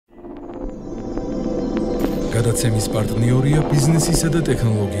გადაცემის პარტნიორია ბიზნესისა და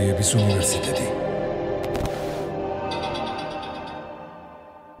ტექნოლოგიების უნივერსიტეტი.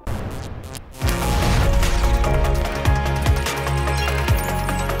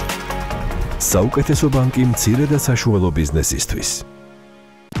 საუკეთესო ბანკი მცირე და საშუალო ბიზნესისთვის.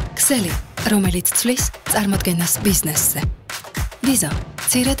 ქსელი, რომელიც ცვლის წარმოდგენას ბიზნესზე. ვიზა,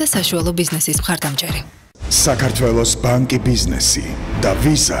 მცირე და საშუალო ბიზნესის მხარდამჭერი. საქართველოს ბანკი ბიზნესი და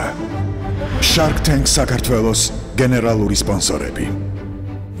ვიზა. შარქ თენქ საქართველოს გენერალური სპონსორები.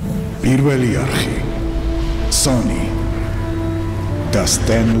 პირველი არხი. SONY და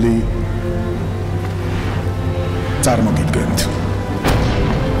სტენლი წარმოგიდგენთ.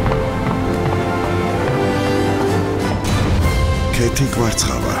 კეთი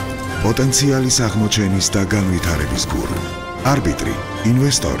კვარცხავა, პოტენციალის აღმოჩენის და განვითარების გურუ, არბიტრი,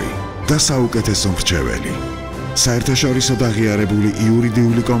 ინვესტორი და საუკეთესო მრჩეველი. საერთაშორისო დაღიარებული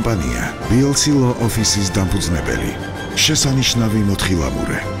იურიდიული კომპანია, BLC Law Office-ის დამფუძნებელი, შესანიშნავი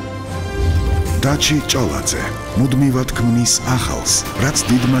მოთხილამურე. დაჩი ჭოლაძე, მუდმივად ქმნის ახალს, რაც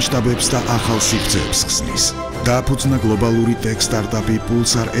დიდ მასშტაბებს და ახალ სივრცეებს ხსნის. დააფუძნა გლობალური ტექ სტარტაპი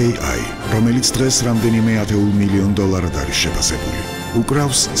Pulsar AI, რომელიც დღეს რამდენიმე ათეულ მილიონ დოლარად არის შეფასებული.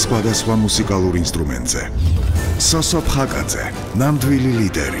 უკრავს სხვადასხვა მუსიკალურ ინსტრუმენტზე. სოსოფხაკაძე, ნამდვილი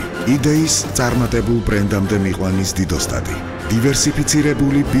ლიდერი, იდეის წარმატებულ ბრენდამდე მიყვანის დიდოსტატი,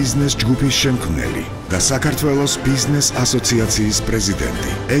 დივერსიფიცირებული ბიზნეს ჯგუფის შემქმნელი და საქართველოს ბიზნეს ასოციაციის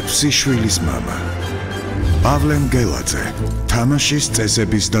პრეზიდენტი, 6 შვილის მამა. პავლემ გელაძე, თამაშის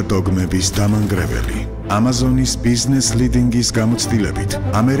წესების და დოგმების დამანგრეველი. Amazonis Business Leading-ის გამოცდილებით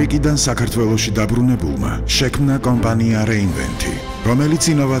ამერიკიდან საქართველოში დაბრუნებულმა შექმნა კომპანია რინგოვეტი, რომელიც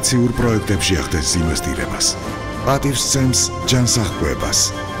ინოვაციურ პროექტებში ახდენს ინვესტირებას. პატივს სცემს ჯანსაღყვებას.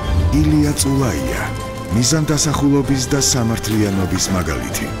 ილია წულაია, მიზანდასახულობის და სამართლიანობის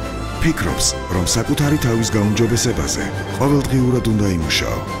მაგალითი. ფიქრობს, რომ საკუთარი თავის გაუმჯობესებაზე ყოველდღიურად უნდა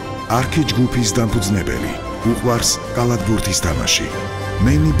იმუშაო. არქი ჯგუფის დამფუძნებელი, უყვარს კალათბურთის თამაში.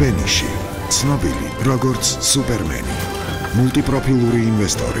 მენი ბენიში, ცნობილი როგორც სუპერმენი, მულტიპროფილური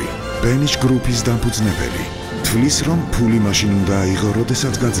ინვესტორი, ბენიშ გრუპის დამფუძნებელი, თვლის რომ ფული მაშინ უნდა აიღო,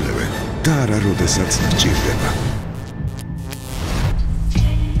 როდესაც გაძლევენ და არა როდესაც ჭირდება.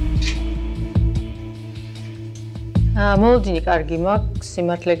 მოლოდინი კარგი მაქვს,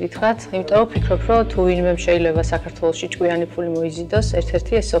 სიმართლე გითხრათ, იმიტომ რომ ვფიქრობ, რომ თუ ვინმე შეიძლება საქართველოში ჭკვიანი ფული მოიზიდოს,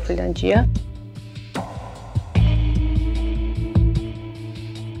 ერთ-ერთი ეს Soplidan.ge-ია.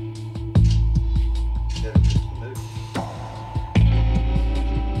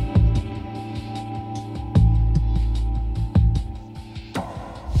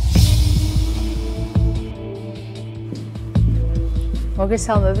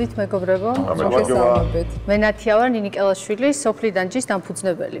 მოგესალმებით, მეგობრებო. მოგესალმებით. მე ნათია ვარ, ნინიკელაშვილი, Soplidan.ge-ის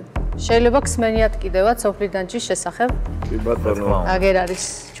დამფუძნებელი. შეიძლება გსმენიათ კიდევაც Soplidan.ge-ის შესახებ? კი ბატონო. აგერ არის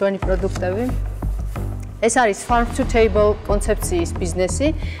ჩვენი პროდუქტები. ეს არის farm to table კონცეფციის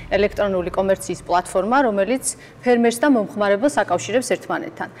ბიზნესი, ელექტრონული კომერციის პლატფორმა, რომელიც ფერმერს და მომხმარებელს აკავშირებს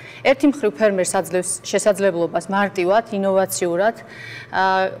ერთმანეთთან. ერთი მხრივ ფერმერს აძლევს შესაძლებლობას მარტივად, ინოვაციურად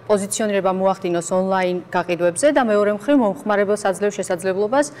პოზიციონირება მოახდინოს ონლაინ გაყიდვებზე და მეორე მხრივ მომხმარებელს აძლევს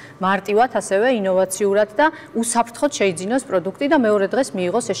შესაძლებლობას მარტივად, ასევე ინოვაციურად და უსაფრთხოდ შეიძინოს პროდუქტი და მეორე დღეს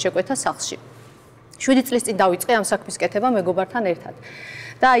მიიღოს ეს შეკვეთა სახლში. 7 წლის წინ დავიწყე ამ საქმის კეთება მეგობართან ერთად.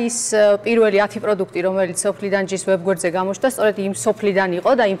 და ის პირველი 10 პროდუქტი, რომელიც Soplidan.ge-ის ვებგვერდზე გამოჩნდა, სწორედ იმ Soplidan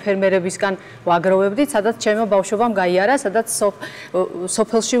იყო და იმ ფერმერებისგან ვაგროვებდით, სადაც ჩემო ბავშვობამ გაიარა, სადაც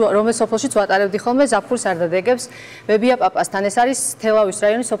სოფელშიც ვატარებდი ხოლმე ზაფხულს არდადეგებს ბებია პაპასთან. ეს არის თელავის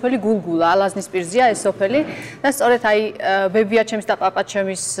რაიონის სოფელი გულგულა, ალაზნის პირზეა ეს სოფელი და სწორედ აი ბებია ჩემს და პაპა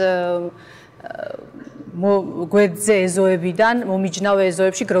ჩემის გვერდზე ეზოებიდან, მომიჯნავე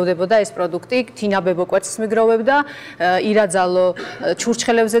ეზოებში გროვდებოდა ეს პროდუქტი, თინაბებო კვერცხს მიგროვებდა, ირაძალო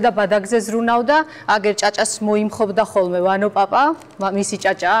ჩურჩხელებზე და ბადაგზე ზრუნავდა, აგერ ჭაჭას მოიმხობდა ხოლმე ვანო პაპა, მისი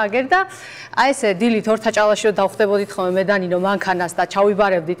ჭაჭაა აგერ და აი ესე დილით ორთაჭალაში რომ დავხვდებოდით ხოლმე მედანინო მანქანას და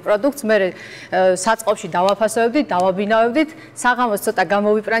ჩავიბარებდით პროდუქტს, მე საწყობში დავაფასებდით, დავაბინავებდით, საღამოს ცოტა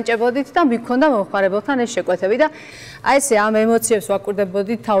გამოვიპრანჭებოდით და მიქონდა მომხმარებელთან ეს შეკვეთები და აი ესე ამ ემოციებს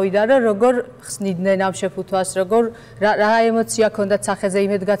ვაკვირდებოდით თავიდან, რომ როგორ ხსნიდნენ ამ შეფუთვას, როგორ რა ემოცია ჰქონდათ სახეზე,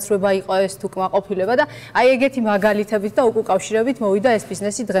 იმედგაცრუება იყო ეს თუ კმაყოფილება და აი ეგეთი მაგალითებით და უკავშირებით მოვიდა ეს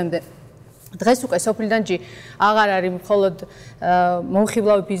ბიზნესი დღემდე. დღეს უკვე Soplidan.ge აღარ არის მხოლოდ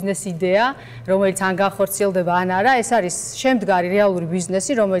მომხიბლავი ბიზნეს იდეა, რომელიც ან განხორციელდება, ან არა, ეს არის შემდგარი რეალური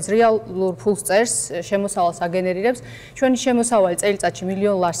ბიზნესი, რომელიც რეალურ ფულს წერს, შემოსავალს აგენერირებს. ჩვენი შემოსავალი წელიწადში $1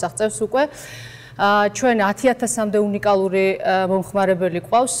 მილიონ აღწევს უკვე. ჩვენ 10,000-მდე უნიკალური მომხმარებელი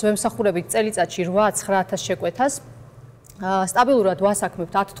ყავს, ვემსახურებით წელიწადში 8-9,000 შეკვეთას. სტაბილურად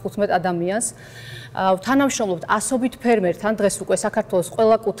ვასაქმებთ 10-15 ადამიანს. თანამშრომლობთ ასობით ფერმერთან დღეს უკვე საქართველოს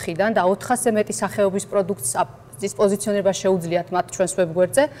ყველა კუთხიდან და 400-ზე მეტი სახეობის პროდუქტს პოზიციონირება შეუძლიათ მათ ჩვენს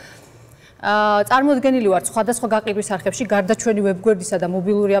ვებგვერდზე. წარმოდგენილი ვართ სხვადასხვა გაყიდვის არხებში, გარდა ჩვენი ვებგვერდისა და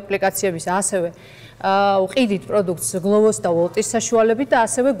მობილური აპლიკაციების, ასევე ვყიდით პროდუქტს გლოვოს და ვოლტის საშუალებით და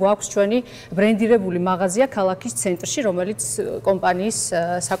ასევე გვაქვს ჩვენი ბრენდირებული მაღაზია ქალაქის ცენტრში, რომელიც კომპანიის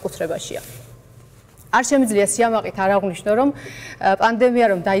საკუთრებაშია. არ შემიძლია სიამაყით არ აღვნიშნო, რომ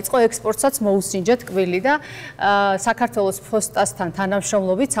პანდემია რომ დაიწყო, ექსპორტსაც მოუსინჯეთ კვილი და საქართველოს ფოსტასთან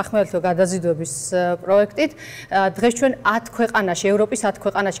თანამშრომლობით სახმელეთო გადაზიდვების პროექტით დღეს ჩვენ 10 ქვეყანაში, ევროპის 10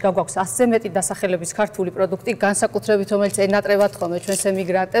 ქვეყანაში გაგვაქვს 100-ზე მეტი დასახელების ქართული პროდუქტი, განსაკუთრებით რომელიც ენატრებათ ხოლმე ჩვენს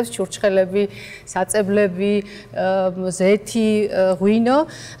ემიგრანტებს, ჩურჩხელები, საწებლები, ზეთი, ღვინო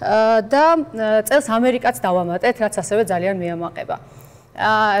და წელს ამერიკაც დავამატეთ, რაც ასევე ძალიან მეამაყება.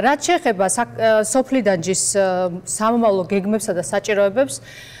 რაც შეეხება Soplidan.ge-ის სამომავლო გეგმებსა და საჭიროებებს,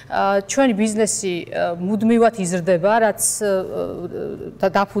 ჩვენი ბიზნესი მუდმივად იზრდება, რაც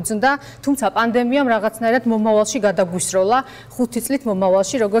დაფუძნდა, თუმცა პანდემიამ რაღაცნაირად მომავალში გადაგვისროლა, 5 წლით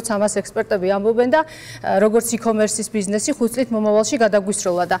მომავალში, როგორც ამას ექსპერტები ამბობენ და როგორც e-commerce-ის ბიზნესი 5 წლით მომავალში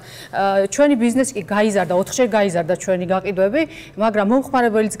გადაგვისროლა და ჩვენი ბიზნესი კი გაიზარდა, 4-ჯერ გაიზარდა ჩვენი გაყიდვები, მაგრამ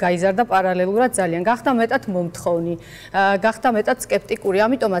მომხმარებელიც გაიზარდა პარალელურად ძალიან, გახდა მეტად მომთხოვნი, გახდა მეტად სკეპტიკური,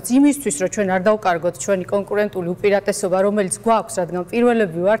 ამიტომაც იმისთვის, რომ ჩვენ არ დავკარგოთ ჩვენი კონკურენტული უპირატესობა, რომელიც გვაქვს, რადგან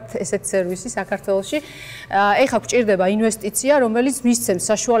პირველები ვართ ესეთ სერვისი საქართველოში. ეხლა გვჭირდება ინვესტიცია, რომელიც მისცემს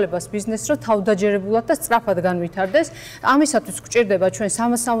საშუალებას ბიზნესს, რომ თავდაჯერებულად და სწრაფად განვითარდეს. ამისათვის გვჭირდება ჩვენ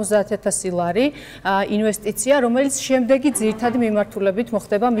 370,000 ლარი ინვესტიცია, რომელიც შემდეგი ძირითადი მიმართულებით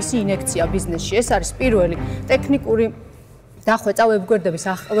მოხდება მისი ინექცია ბიზნესში. ეს არის პირველი ტექნიკური დახვეწა ვებგვერდის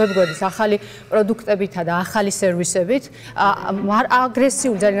ახალი პროდუქტებითა და ახალი სერვისებით,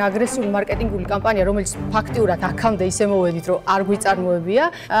 აგრესიული, ძალიან აგრესიული მარკეტინგული კამპანია, რომელიც ფაქტიურად აქამდე ისე მოვედით, რომ არ გვიწარმოებია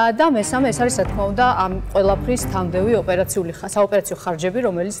და მესამე ეს არის, რა თქმა უნდა, ამ ყველაფრის თამდევი საოპერაციო ხარჯები,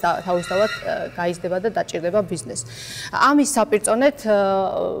 რომელიც თავისთავად გაიზრდება და დაჭირდება ბიზნესს. ამის საპირწონეთ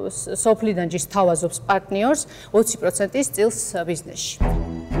Soplidan.ge-ს თავაზობს პარტნიორს 20%-ის წილს ბიზნესში.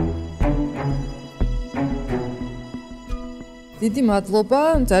 დიდი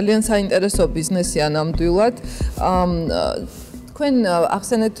მადლობა, ძალიან საინტერესო ბიზნესია ნამდვილად. თქვენ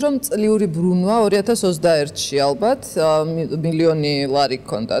ახსენეთ, რომ წლიური ბრუნვა 2021-ში ალბათ მილიონი ლარი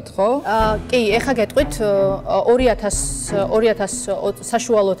გქონდათ, ხო? კი, ეხლა გეტყვით 2000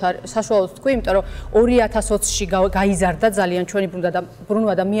 საშუალოდ თქვი, იმიტომ რომ 2020-ში გაიზარდა ძალიან ჩვენი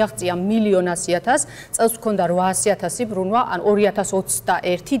ბრუნვა და მიაღწია 1,100,000, წელს გქონდა 800,000 ბრუნვა, ან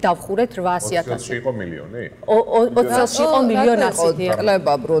 2021 დავხურეთ 800,000. 20 წელს იყო მილიონი? 20 წელს იყო 1,100,000.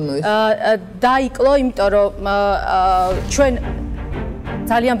 კლება ბრუნვის. დაიკლო, იმიტომ რომ ჩვენ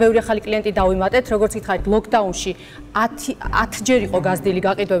ძალიან ბევრი ახალი კლიენტი დავიმატეთ, როგორც გითხარით, ლოკდაუნში 10-ჯერ იყო გაზრდილი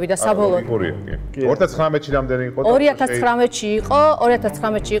გაყიდვები და საბოლოოდ 2019-ში რამდენი იყო? 2019-ში იყო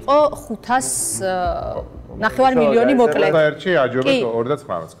 509 მილიონი მოკლედ. 21-ში აჯობეთ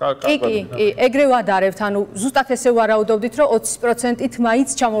 2019-ს. კი, ეგრე ვადარებთ, ანუ ზუსტად ესე ვარაუდობდით, რომ 20%-ით მაინც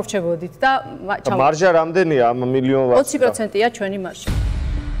ჩამორჩებოდით და მარჟა რამდენია ამ მილიონ ლარს? 20%-ია ჩვენი მარჟა.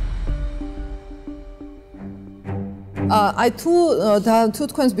 აი თუ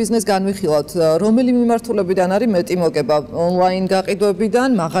თქვენს ბიზნესს განვიხილავთ, რომელი მიმართულებიდან არის მეტი მოგება? ონლაინ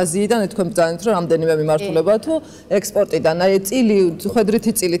გაყიდვებიდან, მაღაზიიდან, თქვენ ბრძანეთ, რომ რამდენიმე მიმართულება თუ ექსპორტიდან? აი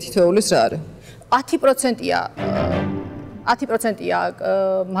ხვედრითი წილი თითოეულის რა არის? 10%-ია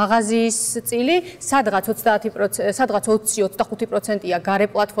მაღაზიის წილი, სადღაც 20-25%-ია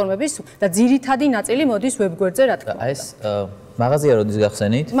გარე პლატფორმების და ძირითადი ნაწილი მოდის ვებგვერდზე, რა თქმა უნდა. ეს მაღაზია როდის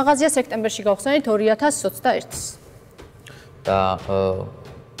გახსენით? მაღაზია სექტემბერში გავხსენით 2021-ს. და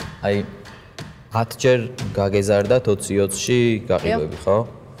აი 10-ჯერ გაგეზარდა 2020-ში გაყიდვები, ხო?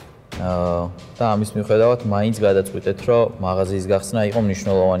 და ამის მიუხედავად მაინც გადაწყვიტეთ, რომ მაღაზიის გახსნა იყო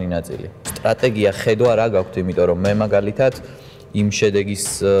მნიშვნელოვანი ნაწილი. სტრატეგია ხედვა რა გაქვთ, იმიტომ რომ მე მაგალითად იმ შედეგის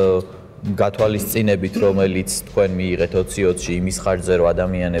გათვალისწინებით, რომელიც თქვენ მიიღეთ 2020-ში იმის ხარჯზე, რომ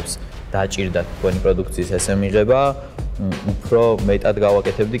ადამიანებს დაჭირდათ თქვენი პროდუქციის ესე მიღება, უფრო მეტად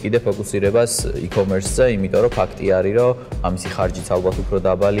გავაკეთებდი კიდე ფოკუსირებას e-commerce-ზე, იმიტომ რომ ფაქტი არის, რომ ამისი ხარჯიც ალბათ უფრო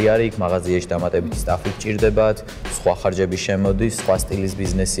დაბალი არის, იქ მაღაზიაში დამატებითი სტაფი გჭირდებათ, სხვა ხარჯები შემოდის, სხვა სტილის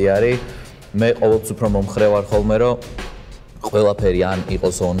ბიზნესი არის. მე ყოველთვის უფრო მომხრე ვარ ხოლმე, რომ ყველაფერი ან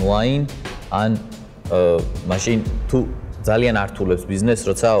იყოს ონლაინ, ან მაშინ თუ ძალიან ართულებს ბიზნესს,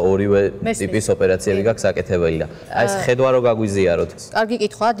 როცა ორივე ტიპის ოპერაციები გაქვს აკეთებელი და აი ეს ხედვა რო გაგვიზიაროთ. კარგი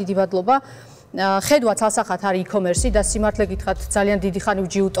კითხვა, დიდი მადლობა. ხედვა ცალსახად არის e-commerce და სიმართლე გითხრათ ძალიან დიდი ხანი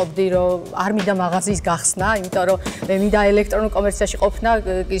ვჯიუტობდი რომ არ მინდა მაღაზიის გახსნა, იმიტომ რომ მე მინდა ელექტრონულ კომერციაში ყოფნა,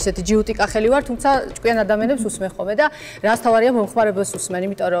 ისეთი ჯიუტი კახელი ვარ, თუმცა ჭკვიან ადამიანებს უსმენ ხოლმე და რას თავარია მომხმარებელს უსმენ,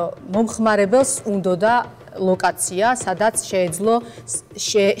 იმიტომ რომ მომხმარებელს უნდოდა ლოკაცია, სადაც შეეძლო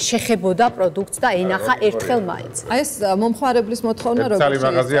შეხებოდა პროდუქტს და ენახა ერთხელ მაინც. აი ეს მომხმარებლის მოთხოვნა როგორ წალი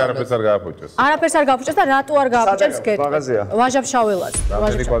მაღაზია არაფერს არ გააფუჭეს. არაფერს არ გააფუჭეს და რატო არ გააფუჭეს მაღაზია? ვაჟაბშაველას.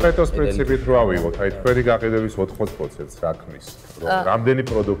 კონკრეტოს პრინციპით რო ავიღოთ, აი თქვენი გაყიდვების 80%-ს რა ქმნის? რამდენი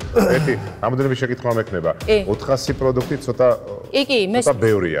პროდუქტი? ერთი, რამოდენიმე შეკითხვა მექნება. 400 პროდუქტი ცოტა ცოტა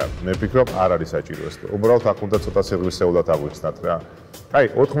ბევრია. მე ვფიქრობ არ არის საჭირო ეს. უბრალოდ აქ უნდა ცოტა სერვისეულად აღვიხსნათ რა. აი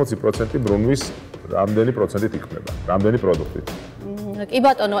 80% ბრუნვის რამდენი პროცენტით იქნება? რამდენი პროდუქტით? კი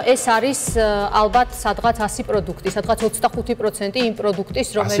ბატონო, ეს არის ალბათ სადღაც 100 პროდუქტი, სადღაც 25% იმ პროდუქტის,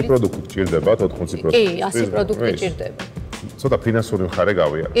 რომელიც 100 პროდუქტი ჭირდებათ 80%. კი, 100 პროდუქტი ჭირდება. ცოტა ფინანსური მხარე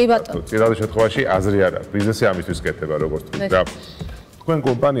გავიარეთ. კი ბატონო. წინასწარ შემთხვევაში აზრი არ აქვს. ბიზნესი ამისთვის კეთდება როგორც თუ და თქვენ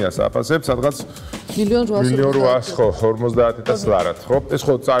კომპანიას აფასებთ სადღაც 1.8 ხო 50.000 ლარად, ხო? ეს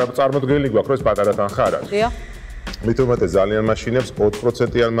ხო წარმოდგენილი გვაქვს, რომ ეს პატარა თანხა არ არის. დიახ. მით უმეტეს ძალიან მაშინებს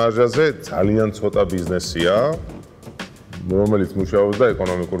 20%-იან მარჟაზე ძალიან ცოტა ბიზნესია, რომელიც მუშაობს და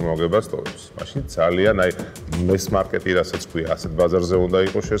ეკონომიკურ მოგებას ტოვებს. მაშინ ძალიან აი მეს მარკეტი რასაც ქვია, ასეთ ბაზარზე უნდა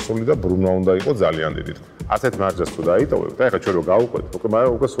იყოს შესული და ბრუნვა უნდა იყოს ძალიან დიდი. ასეთ მარჯას თუ დაიტოვებ და ეხლა ჩვენ რო გავუყვეთ,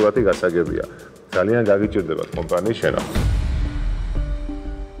 უკვე სურათი გასაგებია. ძალიან გაგიჭირდებათ კომპანიის შენახვა.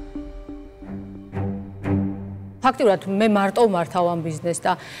 ფაქტიურად მე მარტო მართავ ამ ბიზნესს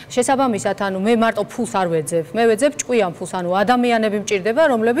და შესაბამისად ანუ მე მარტო ფულს არ ვეძებ. მე ვეძებ ჭკვიან ფულს, ანუ ადამიანები მჭირდება,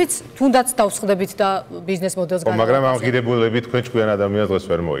 რომლებიც თუნდაც დავსხდებით და ბიზნეს მოდელს განავითარებთ. მაგრამ ამ ღირებულები თქვენ ჭკვიან ადამიანს დღეს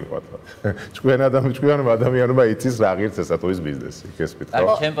ვერ მოიყვათ. ჭკვიან ადამიანმა იცის რა ღირს ესა თუ ის ბიზნესი. გესმით ხო? აი,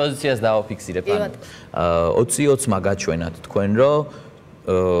 ჩემ პოზიციას დავაფიქსირებ. 20-20 მაგაჩვენათ თქვენ, რომ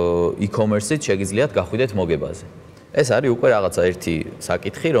e-commerce-ით შეგიძლიათ გახვიდეთ მოგებაზე. ეს არის უკვე რაღაცა ერთი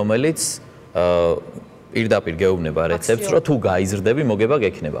საკითხი, რომელიც პირდაპირ გეუბნება რეცეპტს, რომ თუ გაიზრდები, მოგება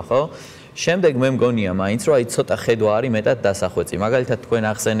გექნება, ხო? შემდეგ მე მგონია მაინც, რომ აი ცოტა ხედვა არის მეტად დასახვეწი. მაგალითად, თქვენ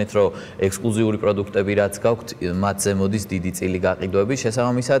ახსენეთ, რომ ექსკლუზიური პროდუქტები რაც გაქვთ, მათზე მოდის დიდი წილი გაყიდვები,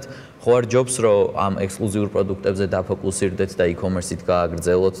 შესაბამისად, ხო არ ჯობს, რომ ამ ექსკლუზიურ პროდუქტებზე დაფოკუსირდეთ და e-commerce-ით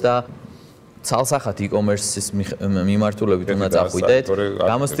გააგრძელოთ და ცალსახად e-commerce-ის მიმართულებით უნდა წახვიდეთ,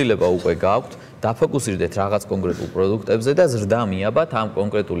 გამოცდილება უკვე გაქვთ, დაფოკუსირდეთ რაღაც კონკრეტულ პროდუქტებზე და ზრდა მიაბათ ამ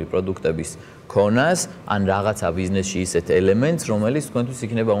კონკრეტული პროდუქტების ქონას, ან რაღაცა ბიზნესში ისეთ ელემენტს, რომელიც თქვენთვის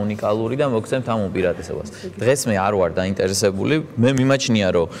იქნება უნიკალური და მოგცემთ ამ უპირატესობას. დღეს მე არ ვარ დაინტერესებული, მე მიმაჩნია,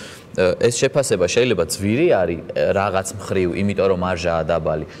 რომ ეს შეფასება შეიძლება ძვირი არის რაღაც მხრივ, იმიტომ რომ მარჟაა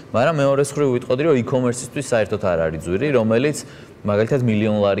დაბალი, მაგრამ მეორე მხრივ ვიტყოდი, რომ e-commerce-ისთვის საერთოდ არ არის ძვირი, რომელიც მაგალითად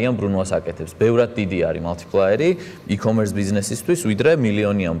მილიონლარიან ბრუნვას აკეთებს. ბევრად დიდი არის მალტიპლაიერი e-commerce ბიზნესისთვის, ვიდრე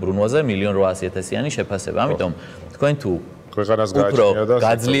მილიონიან ბრუნვაზე 1.8 მილიონიანი შეფასება. ამიტომ თქვენ თუ უფრო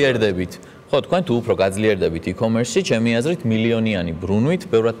გაძლიერდებით, ხო, თქვენ თუ უფრო გაძლიერდებით e-commerce-ში, ჩემი აზრით მილიონიანი ბრუნვით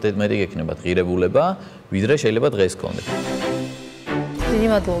ბევრად მეტი გექნებათ ღირებულება, ვიდრე შეიძლება დღეს გქონდეთ. დიდი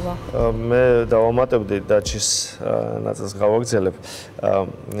მადლობა. მე დავამატებდი დაჩის ნაწილს გავაგრძელებ.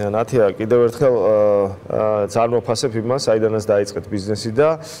 ნათია, კიდევ ერთხელ წარმოფასებ იმას, აიდანაც დაიწყეთ ბიზნესი და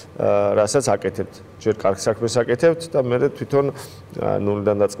რასაც აკეთებთ. ჯერ კარგ საქმეს აკეთებთ და მე თვითონ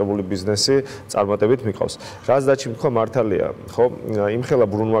ნულიდან დაწყებული ბიზნესი წარმატებით მიყავს. რაც დაჩი თქვა მართალია, ხო? იმხელა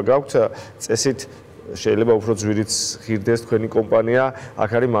ბრუნვა გაქვთ, წესით შეიძლება უფრო ძვირიც ღირდეს თქვენი კომპანია,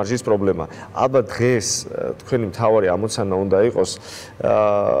 აქ არის მარჟის პრობლემა. ალბათ დღეს თქვენი მთავარი ამოცანა უნდა იყოს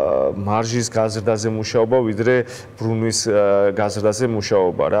მარჟის გაზრდაზე მუშაობა, ვიდრე ბრუნვის გაზრდაზე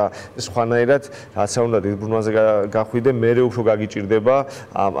მუშაობა რა. სხვანაირად, რაც უნდა დიდ ბრუნვაზე გახვიდე, მერე უფრო გაგიჭირდება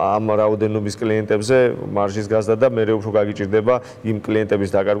ამ რაოდენობის კლიენტებზე მარჟის გაზრდა და მერე უფრო გაგიჭირდება იმ კლიენტების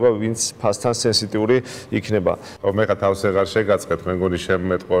დაკარგვა, ვინც ფასთან სენსიტიური იქნება. მე ხა თავს ეღარ შეგაწყეთ, მე მგონი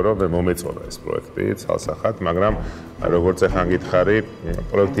შემმეტყვა, რომ მე მომეწონა ეს პროექტი. ცალსახად, მაგრამ როგორც ახლა გითხარი,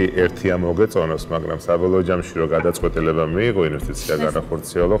 პროექტი ერთია მოგეწონოს, მაგრამ საბოლოო ჯამში რო გადაწყვეტილება მიიღო ინვესტიცია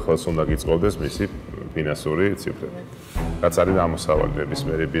განახორციელო, ხელს უნდა გიწყობდეს მისი ფინანსური ციფრები. რაც არის ამოსავალი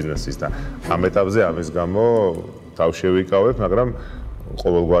ნებისმიერი ბიზნესის და ამ ეტაპზე ამის გამო თავ შევიკავებ, მაგრამ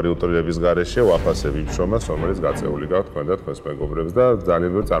ყოველგვარი უტრირების გარეშე ვაფასებ იმ შრომას, რომელიც გაწეული გაქვთ თქვენ და თქვენს მეგობრებს და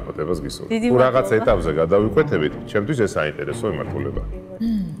ძალიან ბევრ წარმატებას გისურვებთ. თუ რაღაც ეტაპზე გადავიკვეთებით, ჩემთვის ეს საინტერესო მიმართულება.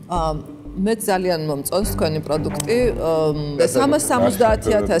 მე ძალიან მომწონს თქვენი პროდუქტი.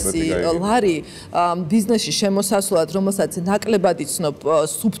 370,000 ლარი ბიზნესში შემოსასვლად, რომელსაც ნაკლებად იცნობ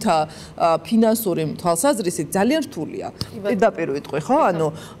სუფთა ფინანსური თვალსაზრისით ძალიან რთულია. პირდაპირ ვიტყვი, ხო? ანუ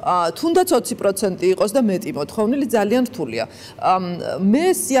თუნდაც 20% იყოს და მეტი მოთხოვნილი ძალიან რთულია. მე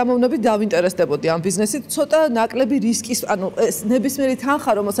სიამოვნებით დავინტერესდებოდი ამ ბიზნესით, ცოტა ნაკლები რისკის, ანუ ეს ნებისმიერი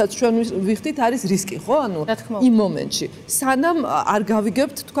თანხა, რომელსაც ჩვენ ვიხდით, არის რისკი, ხო? ანუ იმ მომენტში. სანამ არ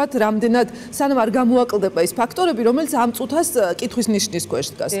გავიგებთ, თქვათ, რამდენად სანამ არ გამოაკლდება ის ფაქტორები, რომელიც ამ წუთას კითხვის ნიშნის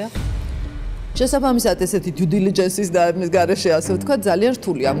ქვეშ დგას. შესაბამისად, ესეთი due diligence-ის და ამის გარეშე ასე ვთქვა, ძალიან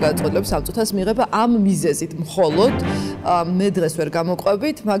რთული ამ გადაწყვეტილების ამ წუთას მიღება ამ მიზეზით მხოლოდ. მე დღეს ვერ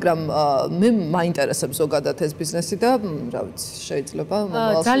გამოყვებით, მაგრამ მე მაინტერესებს ზოგადად ეს ბიზნესი და რა ვიცი, შეიძლება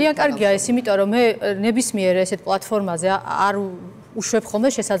ძალიან კარგია ეს, იმიტომ რომ მე ნებისმიერ ესეთ პლატფორმაზე არ უშვებ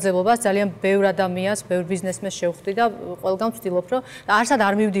ხოლმე შესაძლებლობას ძალიან ბევრ ადამიანს, ბევრ ბიზნესმენს შევხვდი და ყველგან ვცდილობ, რომ არსად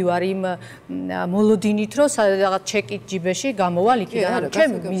არ მივდივარ იმ მოლოდინით, რომ რაღაც ჩეკით ჯიბეში გამოვალ იქიდან.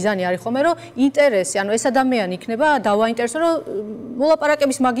 ჩემი მიზანი არის ხოლმე, რომ ინტერესი, ანუ ეს ადამიანი იქნება დავაინტერესო, რომ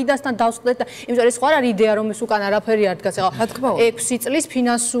მოლაპარაკების მაგიდასთან დავსყდეთ და იმიტომ ეს ხო არ არის იდეა, რომ ეს უკან არაფერი არ დგას. ეხლა 6 წლის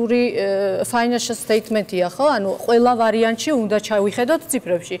ფინანსური financial statement-ია, ხო? ანუ ყველა ვარიანტში უნდა ჩავიხედოთ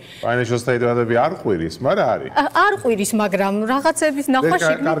ციფრებში. Financial statement-ები არ ყვირის, მაგრამ არის. არ ყვირის, მაგრამ რაღაც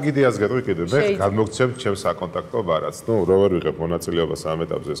კარგი იდეას გეტყვი კიდევ. მე გადმოგცემთ ჩემს საკონტაქტო ბარათს. ნუ რო ვერ ვიღებ მონაწილეობას ამ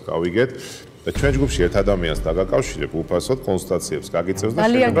ეტაპზე ეს გავიგეთ. და ჩვენ ჯგუფში ერთ ადამიანს დაგაკავშირებ, უფასოდ კონსულტაციებს გაგიწევს და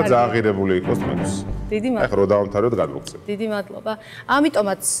შეიძლება დააღირებული იყოს თქვენთვის. დიდი მადლობა. ახლა რო დავამთავროთ გადმოგცემთ. დიდი მადლობა.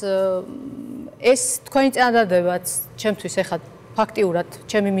 ამიტომაც ეს თქვენი წინადადებაც ჩემთვის ახლა ფაქტიურად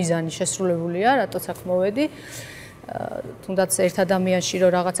ჩემი მიზანი შესრულებულია, რატოც აქ მოვედი. თუნდაც ერთ ადამიანში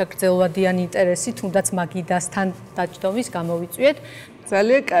რომ რაღაცა გრძელვადიანი ინტერესი, თუნდაც მაგიდასთან დაჯდომის გამოვიწვიეთ.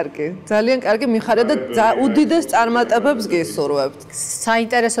 ძალიან კარგი. ძალიან კარგი მიხარია და უდიდეს წარმატებებს გისურვებთ.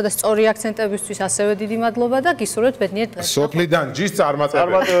 საინტერესო და სწორი აქცენტებისთვის ასევე დიდი მადლობა და გისურვებთ ბედნიერ დღეს. Soplidan.ge-ის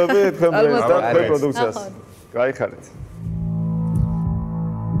წარმატებები თქვენ პროდუქციას. გაიხარეთ.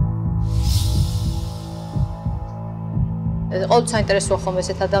 ყოველთვის საინტერესოა ხოლმე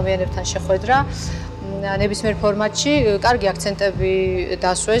ესეთ ადამიანებთან შეხვედრა. ნებისმიერ ფორმატში კარგი აქცენტები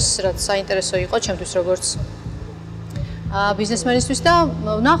დასვეს, რაც საინტერესო იყო ჩემთვის როგორც ბიზნესმენისთვის და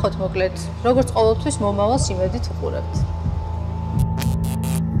ვნახოთ მოკლედ, როგორც ყოველთვის მომავალს იმედით ვუყურებთ.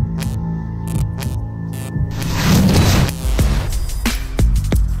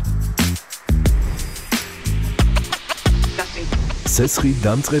 ცეცხლი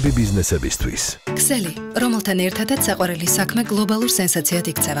დამწყები ბიზნესებისთვის. ქსელი, რომელთან ერთადაც საყვარელი საქმე გლობალურ სენსაციად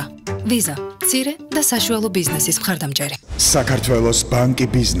იქცევა. ვიზა, მცირე და საშუალო ბიზნესის მხარდამჭერი. საქართველოს ბანკი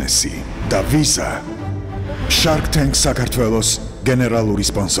ბიზნესი და ვიზა. შარქ თენქ საქართველოს გენერალური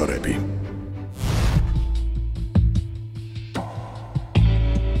სპონსორები.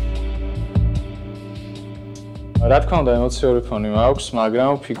 რა თქმა უნდა, ემოციური ფონი მაქვს,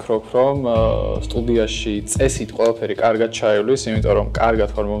 მაგრამ ვფიქრობ, რომ სტუდიაში წესით ყველაფერი კარგად ჩაივლის, იმიტომ რომ კარგად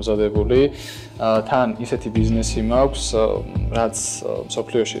ვარ მომზადებული. თან ისეთი ბიზნესი მაქვს, რაც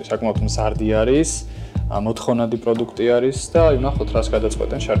სოფლიოში საკმაოდ მზარდი არის, მოთხოვნადი პროდუქტი არის და ვნახოთ, რას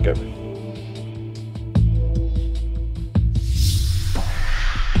გადაწყვეტენ შარქები.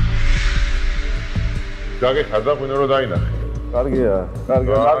 გაგეხარდა ღვინო რომ დაინახე. კარგია,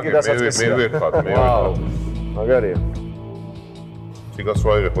 კარგი დასაწყისია. მე ვერხარ, მე ვერხარ. მაგარია. ციგას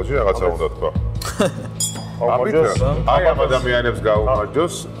რა იღებ, ხო, რაღაცა უნდა თქვა. აი ამ ადამიანებს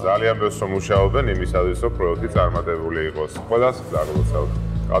გაუმარჯოს, ძალიან ბევრს რომ მუშაობენ იმისათვის, რომ პროექტი წარმატებული იყოს. ყველას გაგულოცავთ.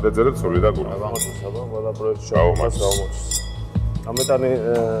 გადეძერეთ სული და გული. გამარჯობა, ყველა პროექტი გაუმარჯოს. ამეტანი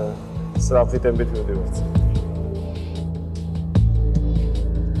სწრაფი ტემპით მივდივართ.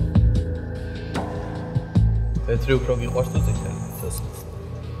 პეტრი უფრო გიყვარს თუ წითელი?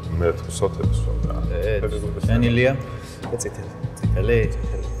 მე თუ სოთებს ვარ და. შენილია? წითელი. წითელი?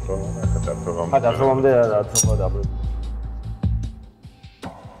 გადახრომამდე რატომა დაბრუნდა.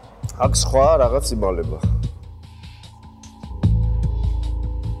 აქ სხვა რაღაც იმალება.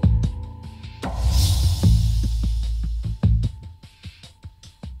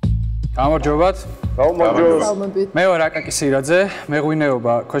 გამარჯობათ. გამარჯობათ. მე ვარ აკაკი სირაძე,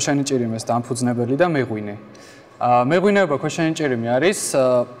 მეღვინეობა ქოშანი ჭირიმეს დამფუძნებელი და მეღვინე. მეღვინეობა ქოშანი ჭირიმე არის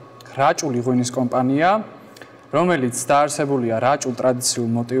რაჭული ღვინის კომპანია, რომელიც დაარსებულია რაჭულ ტრადიციულ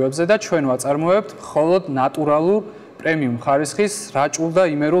მოტივებზე და ჩვენ ვაწარმოებთ მხოლოდ ნატურალურ პრემიუმ ხარისხის რაჭულ და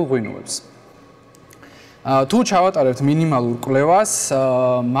იმერულ ღვინოებს. თუ ჩავატარებთ მინიმალურ კვლევას,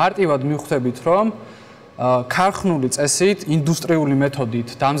 მარტივად მივხვდებით, რომ ქარხნული წესით, ინდუსტრიული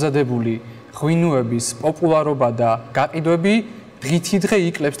მეთოდით დამზადებული ღვინოების პოპულარობა და გაყიდვები დღითიდღე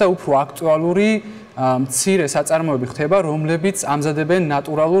იკლებს და უფრო აქტუალური მცირე საწარმოები ხდება, რომლებიც ამზადებენ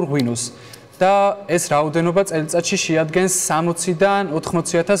ნატურალურ ღვინოს და ეს რაოდენობა წელიწადში შეადგენს 60-დან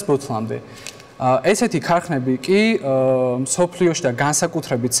 80,000 ბოთლამდე. ესეთი ქარხნები კი მსოფლიოში და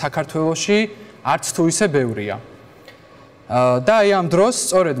განსაკუთრებით საქართველოში არც თუ ისე ბევრია. და აი ამ დროს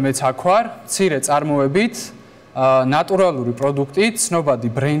სწორედ მეც აქ ვარ, მცირე წარმოებით, ნატურალური პროდუქტით, ცნობადი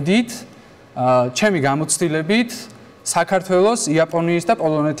ბრენდით, ჩემი გამოცდილებით, საქართველოს, იაპონიის და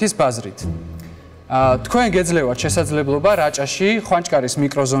პოლონეთის ბაზრით. თქვენ გეძლევათ შესაძლებლობა რაჭაში, ხვანჭკარის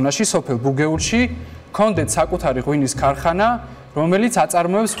მიკროზონაში, სოფელ ბუგეულში, გქონდეთ საკუთარი ღვინის ქარხანა, რომელიც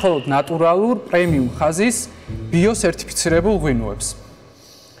აწარმოებს მხოლოდ ნატურალურ პრემიუმ ხაზის ბიოსერტიფიცირებულ ღვინოებს.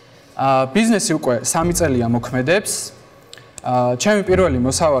 ბიზნესი უკვე 3 წელია მოქმედებს. ჩემი პირველი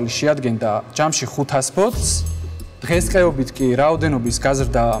მოსავალი შეადგენდა ჯამში 500 ბოთლს, დღესდღეობით კი რაოდენობის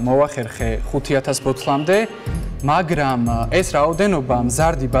გაზრდა მოვახერხე 5,000 ბოთლამდე, მაგრამ ეს რაოდენობა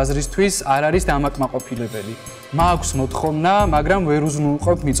მზარდი ბაზრისთვის არ არის დამაკმაყოფილებელი. მაქვს მოთხოვნა, მაგრამ ვერ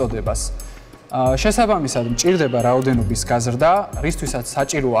უზრუნველყოფ მიწოდებას. შესაბამისად, მჭირდება რაოდენობის გაზრდა, რისთვისაც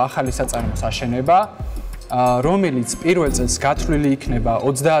საჭიროა ახალი საწარმოს აშენება, რომელიც პირველ წელს გათვლილი იქნება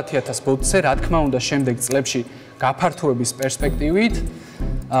 30,000 ბოთლზე, რა თქმა უნდა, შემდეგ წლებში გაფართოების პერსპექტივით.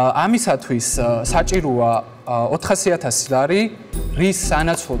 ამისათვის საჭიროა 400,000 ლარი, რის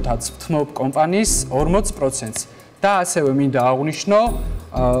სანაცვლოდაც ვთმობ კომპანიის 40%-ს და ასევე მინდა აღვნიშნო,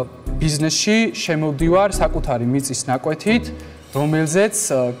 ბიზნესში შემოვდივარ საკუთარი მიწის ნაკვეთით, რომელზეც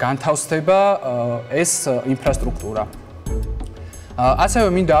განთავსდება ეს ინფრასტრუქტურა. ასევე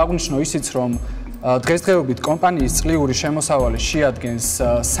მინდა აღვნიშნო ისიც, რომ დღესდღეობით კომპანიის წლიური შემოსავალი შეადგენს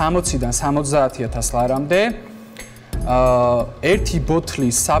 60-დან 70,000 ლარამდე. ერთი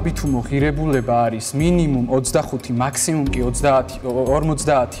ბოთლის საბითუმო ღირებულება არის მინიმუმ 25, მაქსიმუმ კი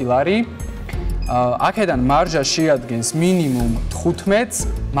 50 ლარი. აქედან მარჟა შეადგენს მინიმუმ 15-ს,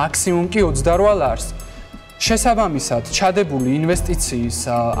 მაქსიმუმ კი 28 ლარს. შესაბამისად, ჩადებული ინვესტიციის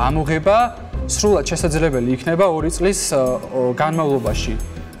ამოღება სრულად შესაძლებელი იქნება 2 წლის განმავლობაში.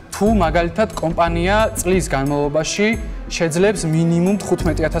 თუ მაგალითად კომპანია წლის განმავლობაში შეძლებს მინიმუმ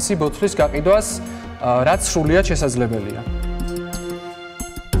 15,000 ბოთლის გაყიდვას, რაც სრულად შესაძლებელია.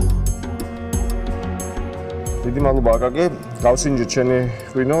 დიდი მადლობა აკაკი, გავსინჯეთ შენი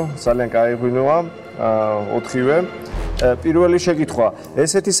ღვინო, ძალიან კაი ღვინოა, 4-ვე. პირველი შეკითხვა,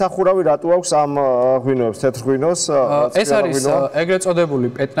 ესეთი სახურავი რატო აქვს ამ ღვინოებს, თეთრ ღვინოს? ეს არის ეგრეთ წოდებული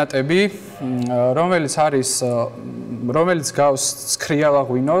პეტნატები, რომელიც გავს ცქრიალა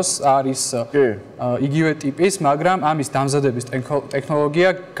ღვინოს, არის იგივე ტიპის, მაგრამ ამის დამზადების ტექნოლოგია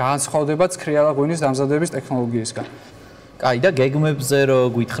განსხვავდება ცქრიალა ღვინის დამზადების ტექნოლოგიისგან. კაი, და გეგმებზე რო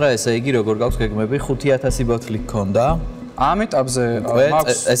გითხრა, ესე იგი როგორ გაქვს გეგმები? 5,000 ბოთლი გქონდა. ამ ეტაპზე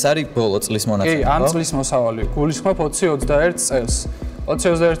ეს არის ბოლო წლის მონაცემი. კი, ამ წლის მოსავალი. გულისხმობ 20-21 წელს.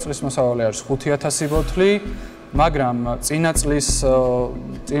 20-21 წლის მოსავალი არის 5,000 ბოთლი, მაგრამ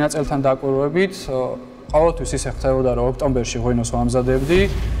წინა წელთან დაკვირვებით ყოველთვის ისე ხდებოდა, რომ ოქტომბერში ღვინოს ვამზადებდი,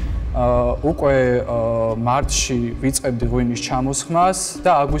 უკვე მარტში ვიწყებდი ღვინის ჩამოსხმას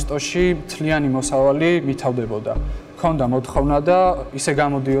და აგვისტოში მთლიანი მოსავალი მითავდებოდა. მქონდა მოთხოვნა და ისე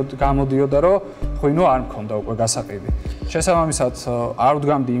გამოდიოდა, რომ ღვინო არ მქონდა უკვე გასაყიდი. შესაბამისად, არ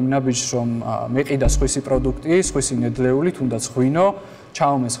ვდგამდი იმ ნაბიჯს, რომ მეყიდა სხვისი პროდუქტი, სხვისი ნედლეული, თუნდაც ღვინო,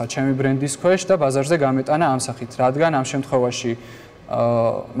 ჩაუმესხა ჩემი ბრენდის ქვეშ და ბაზარზე გამეტანა ამ სახით, რადგან ამ შემთხვევაში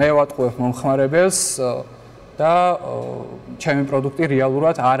მე ვატყუებ მომხმარებელს და ჩემი პროდუქტი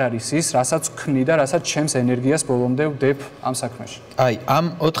რეალურად არ არის ის, რასაც ვქნი და რასაც ჩემს ენერგიას ბოლომდე ვდებ ამ საქმეში. აი, ამ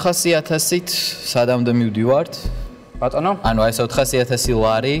 400,000-ით სადამდე მივდივართ? ბატონო? ანუ ეს 400,000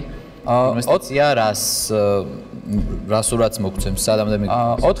 ლარი ინვესტიცია რასურაც მოგცემს სადამდე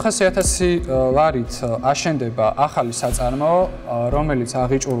მივდივართ? 400,000 ლარით აშენდება ახალი საწარმო, რომელიც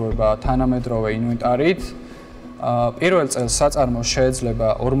აღიჭურვება თანამედროვე ინვენტარით. პირველ წელს საწარმო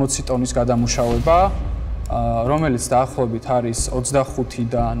შეეძლება 40 ტონის გადამუშავება, რომელიც დაახლოებით არის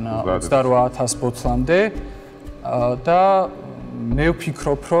 25-დან 28,000 ბოთლამდე და მე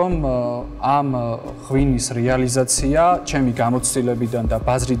ვფიქრობ, რომ ამ ღვინის რეალიზაცია ჩემი გამოცდილებიდან და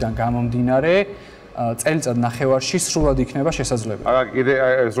ბაზრიდან გამომდინარე წელიწად ნახევარში სრულად იქნება შესაძლებელი. კიდე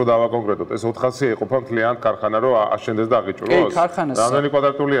ეს რო დავაკონკრეტოთ, ეს 400 იყოფა მთლიან ქარხანა, რომ აშენდეს და აღიჭუროს? კი, ქარხანას. რამდენი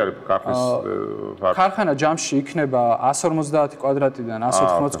კვადრატული არის ქარხნის ფარგლი? ქარხანა ჯამში იქნება 150 კვადრატიდან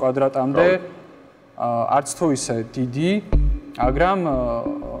 180 კვადრატამდე. არც თუ ისე დიდი, მაგრამ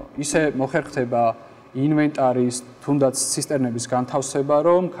ისე მოხერხდება ინვენტარის, თუნდაც ცისტერნების განთავსება,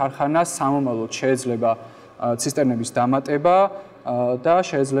 რომ ქარხანას სამომავლოდ შეეძლება ცისტერნების დამატება და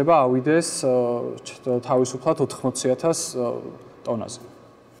შეიძლება ავიდეს თავისუფლად 80,000 ტონაზე.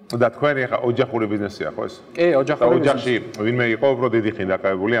 და თქვენი ოჯახური ბიზნესია ხო ეს? კი, ოჯახური ბიზნესი. ოჯახში ვინმე იყო უფრო დიდი ხნით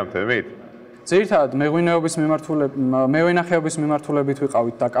დაკავებული ამ თემით? ძირითადად მეღვინახეობის მიმართულებით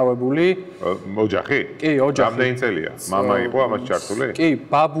ვიყავით დაკავებული. ოჯახი? კი, ოჯახი. რამდენი წელია? მამა იყო ამას ჩართული? კი,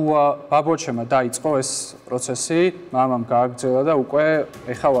 ბაბუაჩემა დაიწყო ეს პროცესი, მამამ გააგრძელა და უკვე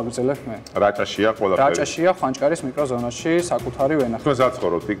ეხა ვაგრძელებ მე. რაჭაშია ყველაფერი? რაჭაშია, ხვანჭკარის მიკროზონაში, საკუთარი ვენახი. თქვენ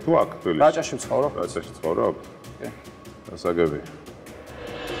საცხოვრობთ იქ თუ აქ თბილისში? რაჭაში ვცხოვრობ. რაჭაში ცხოვრობ? კი. გასაგები.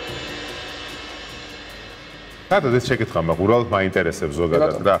 ეს შეკითხვა მაგურალ მაინტერესებს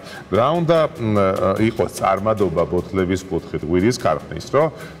ზოგადად რა უნდა იყოს წარმადობა ბოთლების კუთხით გვირის ქარხნის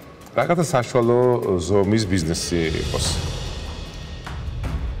რომ რაღაცა საშუალო ზომის ბიზნესი იყოს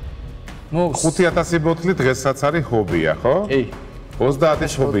 5000 ბოთლი დღესაც არის ჰობია ხო? კი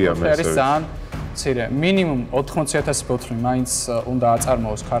 30 ჰობია მე არის ძალიან მცირე მინიმუმ 80000 ბოთლი მაინც უნდა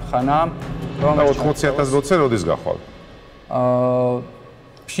აწარმოოს ქარხანა რომ 80000 ბოთლი როდის გახვალ?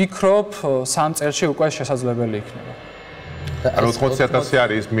 ფიქრობ 3 წელში უკვე შესაძლებელი იქნება. 80000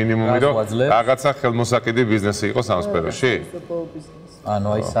 არის მინიმუმი რომ რაღაცა ხელმოსაკიდი ბიზნესი იყოს ამ სფეროში? ანუ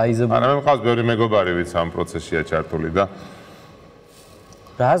აი საიზები. არა მე მყავს ბევრი მეგობარი ვიც ამ პროცესშია ჩართული და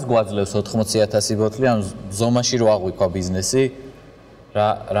რას გვაძლევს 80000 ბოთლი ან ზომაში რო აღვიქვა ბიზნესი?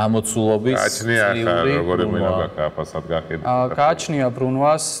 რა მოცულობის წლიური როგორი მინდა გაფასად გაყიდე. გააჩნია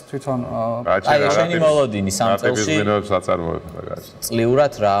ბრუნვას თვითონ აი შენი მოლოდინი 3 წელში საწარმოებს.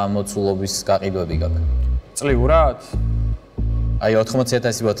 წლიურად რა მოცულობის გაყიდვები გაქვს? წლიურად? აი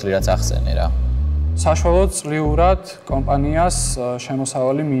 80000 ბოთლი რაც ახსენე რა. საშუალოდ წლიურად კომპანიას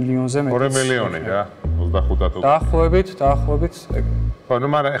შემოსავალი მილიონზე მეტი. 2 მილიონი რა 25. დაახლოებით ხო, ნუ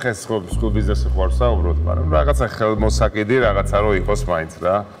მაგრამ ეხა სკულ ბიზნესი ხوارსა უბრალოდ, მაგრამ რაღაცა ხელმოსაკიდი რაღაცა რო იყოს მაინც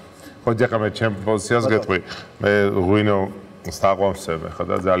რა. ხო, ჯერ მე ჩემ პოზიციას გეტყვი. მე ღვინო სტაყვამსებ ხა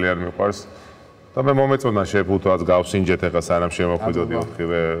და ძალიან მიყვარს. და მე მომეწონა შეფუთვაც გავსინჯეთ ეხა სანამ შემოხვიდოდი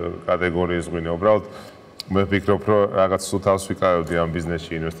 4-ვე კატეგორიის ღვინო. უბრალოდ მე ვფიქრობ, რომ რაღაც სუთავს ვიკავებდი ამ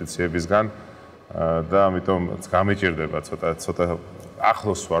ბიზნესში ინვესტიციებისგან და ამიტომ გამიჭირდება ცოტა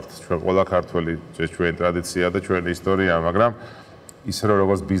ახლოს ვართ ჩვენ ყველა ქართველი ჩვენი ტრადიცია და ჩვენი ისტორია, მაგრამ ისე რომ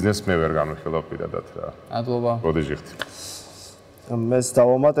როგორც ბიზნესს მე ვერ განვიხილავ პირადად რა. მადლობა. გოდიჟიხთ. მეც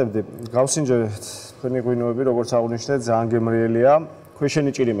დავამატებდი. გავსინჯეთ თქვენი ღვინოები, როგორც აღნიშნეთ, ძალიან გემრიელია.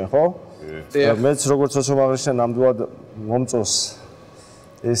 ქვეშენი ჭირიმე, ხო? მეც როგორც ოცომაღლისთან ნამდვილად მომწონს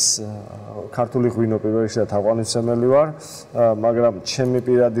ეს ქართული ღვინო პირველ რიგში და თაყვანისმცემელი ვარ, მაგრამ ჩემი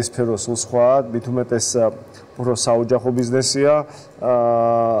პირადი სფერო სულ სხვაა, მით უმეტეს უფრო საოჯახო ბიზნესია,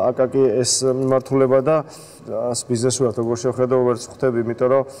 აკაკი ეს მიმართულება და ბიზნესურად როგორ შევხედო, ვერც ხვდები, იმიტომ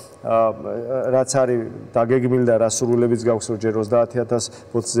რომ რაც არის დაგეგმილი და რა სურვილებიც გაქვს, რომ ჯერ 30000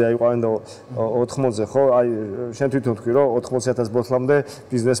 ბოთლზე აიყვნენ და 80-ზე, ხო? აი შენ თვითონ თქვი, რომ 80000 ბოთლამდე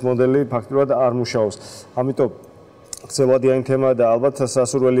ბიზნეს მოდელი ფაქტობრივად არ მუშაობს. ამიტომ გრძელვადიანი თემა და ალბათ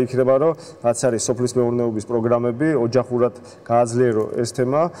სასურველი იქნება, რომ რაც არის სოფლის მეურნეობის პროგრამები, ოჯახურად გააძლიერო ეს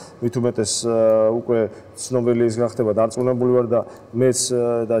თემა, მით უმეტეს უკვე ცნობილი ის გახდება დარწმუნებული ვარ და მეც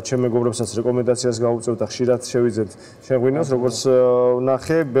და ჩემ მეგობრებსაც რეკომენდაციას გავუწევ და ხშირად შევიძენთ შენ ღვინოს, როგორც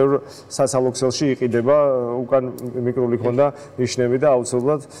ნახე, ბევრ საცალო ქსელში იყიდება, უკან მიკრული ქონდა ნიშნები და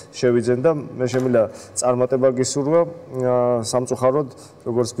აუცილებლად შევიძენ და მე შემიძლია წარმატება გისურვა სამწუხაროდ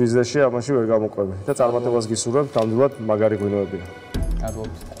როგორც ბიზნესში ამაში ვერ გამოყვები და წარმატებას გისურვებ ნამდვილად მაგარი ღვინოები.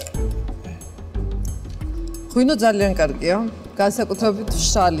 ღვინო ძალიან კარგია. განსაკუთრებით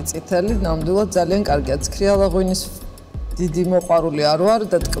შალი წითელი ნამდვილად ძალიან კარგია. ცქრიალა ღვინის დიდი მოყვარული არ ვარ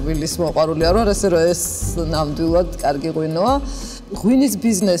და ტკბილის მოყვარული არ ვარ, ასე რომ ეს ნამდვილად კარგი ღვინოა. ღვინის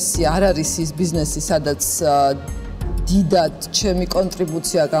ბიზნესი არ არის ის ბიზნესი, სადაც დიდად ჩემი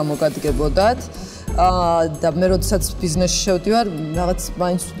კონტრიბუცია გამოგადგებოდათ. და მე როდესაც ბიზნესში შევდივარ, რაღაც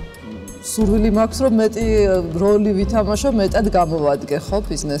მაინც სურვილი მაქვს, რომ მეტი როლი ვითამაშო, მეტად გამოვადგე ხო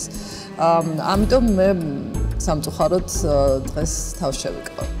ბიზნესს. ამიტომ მე სამწუხაროდ დღეს თავს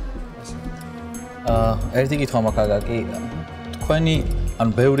შევიკავ. ერთი კითხვა მაქვს აკაკი. თქვენი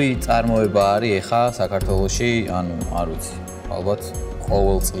ანუ ბევრი წარმოება არის ეხა საქართველოში, ანუ არ ვიცი, ალბათ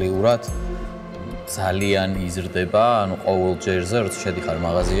ყოველწლიურად ძალიან იზრდება, ანუ ყოველ ჯერზე, როცა შედიხარ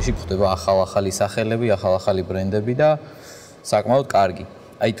მაღაზიაში, გვხვდება ახალ-ახალი სახელები, ახალ-ახალი ბრენდები და საკმაოდ კარგი.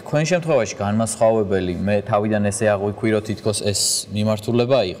 აი თქვენ შემთხვევაში განმასხვავებელი, მე თავიდან ესე აღვიქვი, რომ თითქოს ეს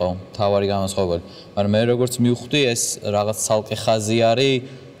მიმართულება იყო, თავარი განმასხვავებელი, მაგრამ მე როგორც მივხვდი, ეს რაღაც ცალკე ხაზი არის,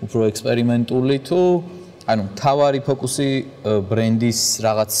 უფრო ექსპერიმენტული თუ ანუ თავარი ფოკუსი ბრენდის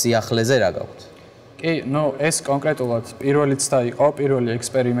რაღაც სიახლეზე რა გაქვთ? კი, ნუ ეს კონკრეტულად პირველიც და იყო, პირველი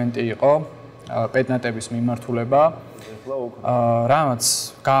ექსპერიმენტი იყო, პეტნატების მიმართულება. რამაც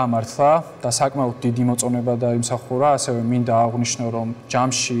გაამართლა და საკმაოდ დიდი მოწონება დაიმსახურა, ასევე მინდა აღვნიშნო, რომ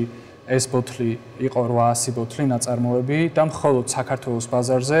ჯამში ეს ბოთლი იყო 800 ბოთლი ნაწარმოები და მხოლოდ საქართველოს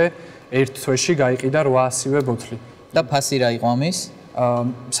ბაზარზე ერთ თვეში გაიყიდა 800-ვე ბოთლი. და ფასი რა იყო ამის?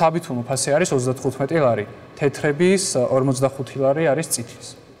 საბითულო ფასი არის 35 ლარი, თეთრების 45 ლარი არის წითლის.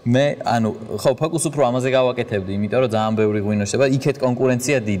 მე ხო ფოკუს უფრო ამაზე გავაკეთებდი, იმიტომ რომ ძალიან ბევრი ღვინო შეება, იქეთ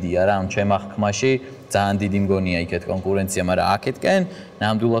კონკურენცია დიდია რა, ჩემ აღქმაში ძალიან დიდი მგონია იქეთ კონკურენცია, მაგრამ აქეთკენ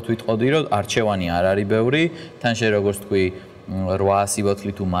ნამდვილად ვიტყოდი, რომ არჩევანი არ არის ბევრი, თან შე როგორც თქვი 800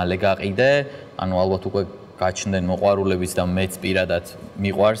 ბოთლი თუ მალე გაყიდე, ალბათ უკვე გაჩნდნენ მოყვარულებიც და მეც პირადად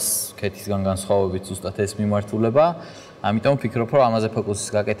მიყვარს ქეთისგან განსხვავებით ზუსტად ეს მიმართულება. ამიტომ ვფიქრობ, რომ ამაზე ფოკუსის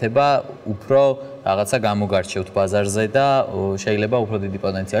გაკეთება უფრო რაღაცა გამოგარჩევთ ბაზარზე და შეიძლება უფრო დიდი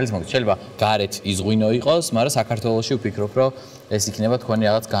პოტენციალის მოგწეს. შეიძლება გარეთ ის ღვინო იყოს, მაგრამ საქართველოში ვფიქრობ, რომ ეს იქნება თქვენი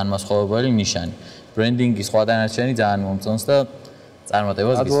რაღაც განმასხვავებელი ნიშანი. ბრენდინგის სხვა დანარჩენი ძალიან მომწონს და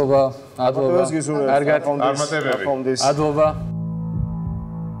წარმატებას გისურვებ. ადლობა. კარგად, ადლობა.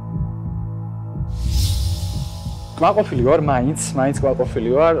 კმაყოფილი ვარ, მაინც კმაყოფილი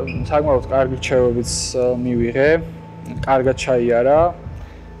ვარ. საკმაოდ კარგი რჩევებიც მივიღე. კარგად ჩაიარა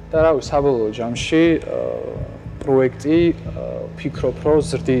და რავი, საბოლოო ჯამში პროექტი ფიქრობ, რომ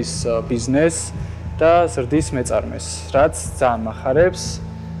ზრდის ბიზნესს და ზრდის მეწარმეს, რაც ძალიან მახარებს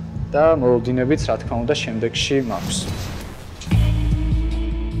და მოლოდინებიც რა თქმა უნდა შემდეგში მაქვს.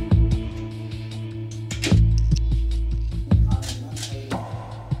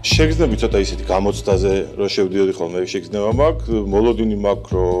 შეგრძნები ცოტა ისეთი გამოცდაზე რომ შევდიოდი ხოლმე, შეგრძნება მაქვს, მოლოდინი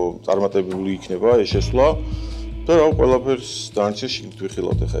მაქვს, რომ წარმატებული იქნება ეს შესვლა. და რა ყველაფერს დანარჩენს შიგნით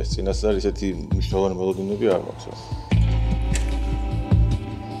ვიხილავთ ახლა ეს წინასწარ ისეთი მნიშვნელოვანი მოლოდინები არ მაქვს.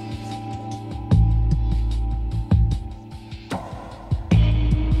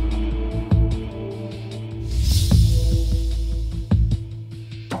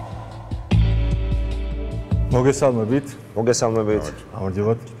 მოგესალმებით.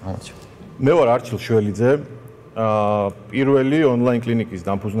 გამარჯობათ. მე ვარ არჩილ შველიძე. პირველი ონლაინ კლინიკის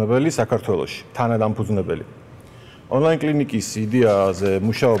დამფუძნებელი საქართველოში, თანადამფუძნებელი. ონლაინ კლინიკის იდეაზე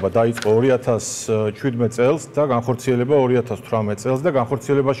მუშაობა დაიწყო 2017 წელს და განხორციელება 2018 წელს და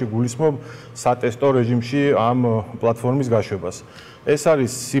განხორციელებაში გულისხმობ სატესტო რეჟიმში ამ პლატფორმის გაშვებას. ეს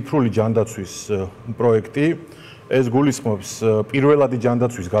არის ციფრული ჯანდაცვის პროექტი. ეს გულისხმობს პირველადი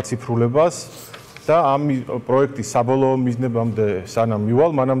ჯანდაცვის გაციფრულებას და ამ პროექტის საბოლოო მიზნებამდე სანამ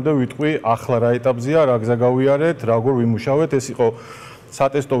მივალ, მანამდე ვიტყვი ახლა რა ეტაპზეა, რა გზა გავიარეთ, როგორ ვიმუშავეთ. ეს იყო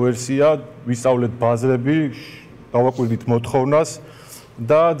სატესტო ვერსია, ვისწავლეთ ბაზრები, გავაკვირდით მოთხოვნას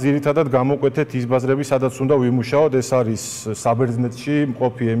და ძირითადად გამოკვეთეთ ის ბაზრები, სადაც უნდა ვიმუშაოთ. ეს არის საბერძნეთში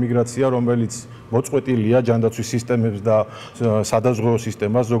მყოფი ემიგრაცია, რომელიც მოწყვეტილია ჯანდაცვის სისტემებს და სადაზღვეო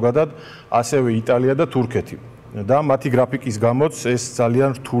სისტემას ზოგადად, ასევე იტალია და თურქეთი. და მათი გრაფიკის გამოც ეს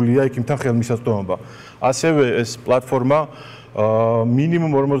ძალიან რთულია იქიმთან ხელმისაწვდომობა. ასევე ეს პლატფორმა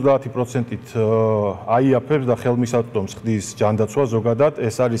მინიმუმ 50%-ით აიაფებს და ხელმისაწვდომს ხდის ჯანდაცვას ზოგადად.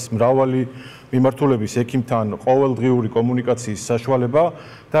 ეს არის მრავალი მიმართულების ექიმთან ყოველდღიური კომუნიკაციის საშუალება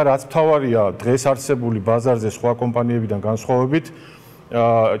და რაც მთავარია, დღეს არსებული ბაზარზე სხვა კომპანიებიდან განსხვავებით,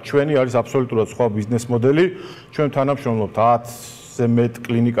 ჩვენი არის აბსოლუტურად სხვა ბიზნეს მოდელი. ჩვენ თანამშრომლობთ 10-ზე მეტ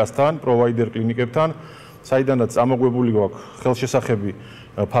კლინიკასთან, პროვაიდერ კლინიკებთან, საიდანაც წამოგვებული გვაქვს ხელშესახები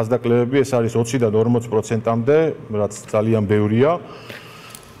ფასდაკლებები, ეს არის 20-დან 40%-მდე, რაც ძალიან ბევრია,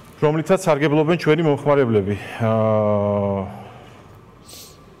 რომლითაც სარგებლობენ ჩვენი მომხმარებლები.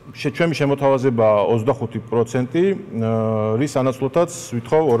 ჩვენი შემოთავაზება 25%, რის ანაცვლოდაც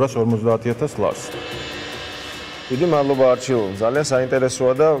ვითხოვ 250,000 ლარს. დიდი მადლობა არჩილ, ძალიან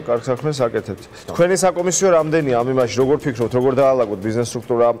საინტერესოა და კარგ საქმეს აკეთებთ. თქვენი საკომისიო რამდენია ამ იმაში, როგორ ფიქრობთ, როგორ დაალაგოთ ბიზნეს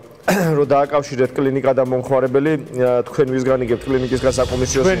სტრუქტურა, რომ დააკავშირეთ კლინიკა და მომხმარებელი, თქვენ ვისგან იგებთ კლინიკისგან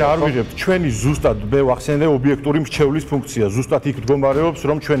საკომისიოს? ჩვენ არ ვიღებთ, ჩვენი ზუსტად მე ვახსენე ობიექტური მრჩევლის ფუნქცია, ზუსტად იქ მდგომარეობს,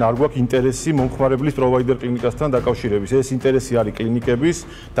 რომ ჩვენ არ გვაქვს ინტერესი მომხმარებლის პროვაიდერ კლინიკასთან დაკავშირების. ეს ინტერესი არის კლინიკების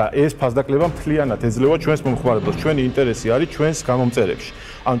და ეს ფასდაკლება მთლიანად ეძლევა ჩვენს მომხმარებელს. ჩვენი ინტერესი არის ჩვენს გამომწერებში.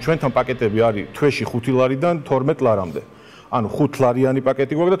 ანუ ჩვენთან პაკეტები არის თვეში 5 ლარიდან 12 ლარამდე. ანუ 5 ლარიანი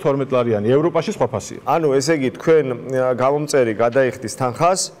პაკეტი გვაქვს და 12 ლარიანი. ევროპაში სხვა ფასია. ანუ ესე იგი თქვენ გამომწერი გადაიხდის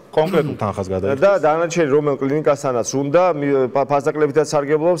თანხას, კონკრეტულ თანხას გადაიხდის და დანარჩენი რომელ კლინიკასთანაც უნდა ფასდაკლებითაც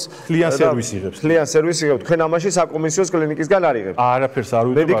სარგებლობს, კლიან სერვისი იღებს. კლიან სერვისი იღებს. თქვენ ამაში საკომისიოს კლინიკისგან არ იღებთ. არაფერს არ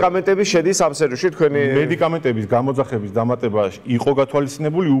ვიღებ. მედიკამენტები შედის ამ სერვისში თქვენი მედიკამენტების გამოძახების დამატება იყო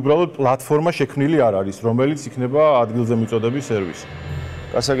გათვალისწინებული, უბრალოდ პლატფორმა შექმნილი არ არის, რომელიც იქნება ადგილზე მიწოდების სერვისი.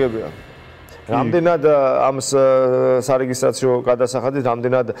 გასაგებია. რამდენად ამ სარეგისტრაციო გადასახადით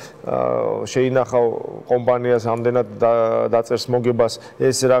რამდენად შეინახავ კომპანიას, რამდენად დაწერს მოგებას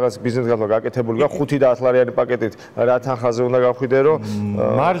ეს რაღაც ბიზნეს გათვლა გაკეთებული გაქვს 5 და 10 ლარიანი პაკეტით რა თანხაზე უნდა გავხვიდე რომ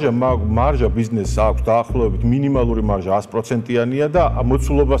მარჟა ბიზნესს აქვს დაახლოებით მინიმალური მარჟა 100%-იანია და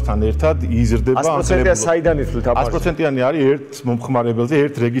მოცულობასთან ერთად იზრდება 100%-ია საიდან ითვლით ამ 100%-იანი არის ერთ მომხმარებელზე,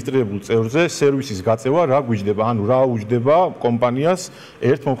 ერთ რეგისტრირებულ წევრზე სერვისის გაწევა რა გვიჯდება, ანუ რა უჯდება კომპანიას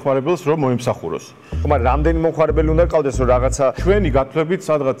ერთ მომხმარებელს რომ მოემსახუროს. მაგრამ რამდენი მომხმარებელი უნდა ყავდეს რომ რაღაცა ჩვენი გათვლებით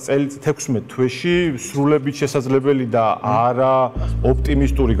სადღაც წელიწად 16 თვეში სრულებით შესაძლებელი და არა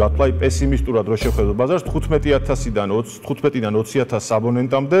ოპტიმისტური გათვლა, პესიმისტურად რო შევხედოთ ბაზარს 15,000-დან 20,000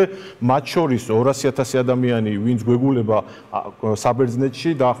 აბონენტამდე, მათ შორის 200,000 ადამიანი, ვინც გვეგულება საბერძნეთში,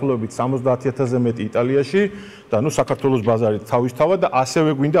 დაახლოებით 70,000-ზე მეტი იტალიაში და ნუ საქართველოს ბაზარით თავისთავად და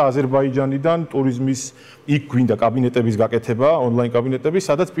ასევე გვინდა აზერბაიჯანიდან ტურიზმის იქ გვინდა კაბინეტების გაკეთება, ონლაინ კაბინეტები,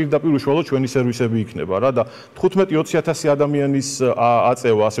 სადაც პირდაპირ უშუალოდ ჩვენი სერვისები იქნება რა და 15-20,000 ადამიანის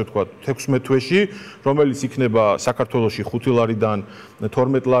აწევა, ასე ვთქვათ, 16 თვეში, რომელიც იქნება საქართველოში 5 ლარიდან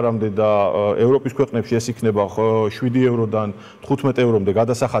 12 ლარამდე და ევროპის ქვეყნებში ეს იქნება 7 ევროდან 15 ევრომდე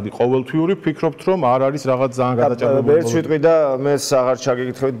გადასახადი ყოველთვიური, ვფიქრობთ, რომ არ არის რაღაც ძალიან გადაჭარბებული. მე ვიტყვი და მე აღარ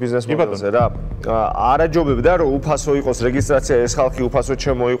ჩაგეკითხებით ბიზნეს მოდელზე რა. არაჯობებდა რომ უფასო იყოს რეგისტრაცია, ეს ხალხი უფასოდ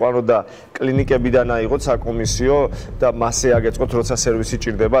შემოიყვანო და კლინიკებიდან აიღოთ საკომისიო და მასე აგეწყოთ როცა სერვისი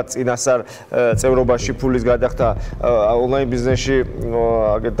ჭირდება, წინასწარ წევრობაში ფულის გადახდა ონლაინ ბიზნესში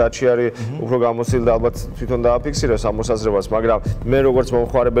დაჩი არის უფრო გამოცილი და ალბათ თვითონ დააფიქსირებს ამ მოსაზრებას, მაგრამ მე როგორც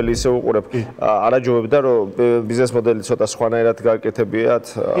მომხმარებელი ისე უყურებ, არაჯობებდა რომ ბიზნეს მოდელი ცოტა სხვანაირად გაკეთებიათ.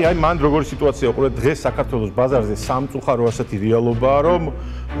 აი მან როგორი სიტუაცია უყურეთ დღეს საქართველოს ბაზარზე სამწუხარო ასეთი რეალობაა რომ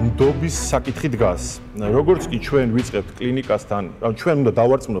ნდობის საკითხი დგას. როგორც კი ჩვენ ვიწყებთ კლინიკასთან, ანუ ჩვენ უნდა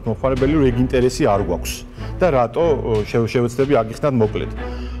დავარწმუნოთ მომხმარებელი რომ ეგ ინტერესი არ გვაქვს და რატო შევეცდები აგიხსნათ მოკლედ.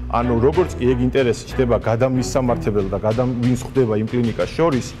 ანუ როგორც კი ეგ ინტერესი ჩდება გადამისამართებელ და ვინც ხდება იმ კლინიკას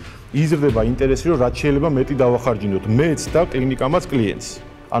შორის, იზრდება ინტერესი რომ რაც შეიძლება მეტი დავახარჯინოთ მეც და კლინიკამაც კლიენტს.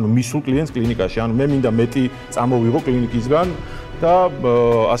 ანუ მისულ კლიენტს კლინიკაში, ანუ მე მინდა მეტი წამოვიღო კლინიკისგან და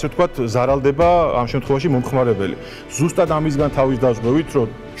ასე ვთქვათ, ზარალდება ამ შემთხვევაში მომხმარებელი. ზუსტად ამისგან თავის დავსვევით, რომ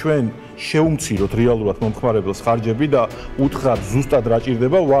ჩვენ შეუმციროთ რეალურად მომხმარებელს ხარჯები და უთხრათ ზუსტად რა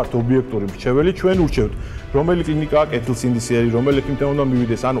ჭირდება, ვართ ობიექტური მრჩეველი, ჩვენ ურჩევთ რომელი კლინიკაა კეთილსინდისიერი, რომელი კლინიკა უნდა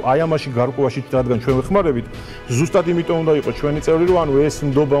მივიდეს, ანუ აი ამაში გარკვევაში რადგან ჩვენ ვეხმარებით, ზუსტად იმიტომ უნდა იყოს ჩვენი წევრი, რომ ანუ ეს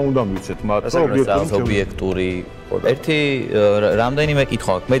ნდობა უნდა მივცეთ მათ, ობიექტური. ერთი რამდენიმე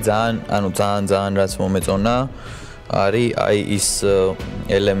კითხვა აქვს, მე ძალიან რაც მომეწონა არის აი ის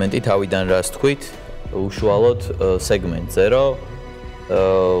ელემენტი თავიდან რაც თქვით, უშუალოდ სეგმენტზე, რომ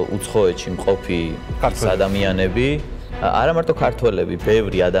უცხოეთში მყოფი ადამიანები, არა მარტო ქართველები,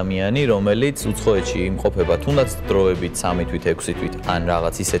 ბევრი ადამიანი, რომელიც უცხოეთში იმყოფება თუნდაც დროებით 3 თვით, 6 თვით, ან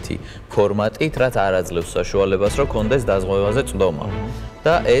რაღაც ისეთი ფორმატით, რაც არ აძლევს საშუალებას, რომ კონდეს დაზღვევაზე წვდომა.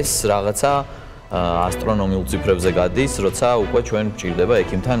 და ეს რაღაცა ასტრონომიულ ციფრებზე გადის, როცა უკვე ჩვენ გვჭირდება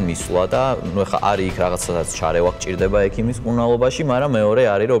ექიმთან მისვლა და ნუ ეხა არის იქ რაღაცადაც ჩარევა გჭირდება ექიმის მკურნალობაში, მაგრამ მეორე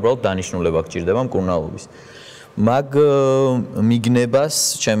არის რომ უბრალოდ დანიშნულება გჭირდება მკურნალობის. მაგ მიგნებას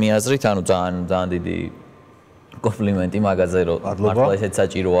ჩემი აზრით, ანუ ძალიან დიდი კომპლიმენტი მაგაზე, რომ მართლა ესეც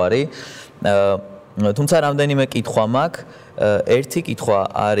საჭირო არის. თუმცა რამდენიმე კითხვა მაქვს. ერთი კითხვა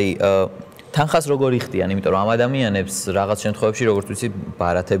არის თანხას როგორ იხდიან, იმიტომ რომ ამ ადამიანებს რაღაც შემთხვევებში როგორც ვიცი,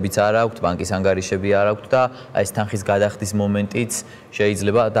 ბარათებიც არ აქვთ, ბანკის ანგარიშები არ აქვთ და აი ეს თანხის გადახდის მომენტიც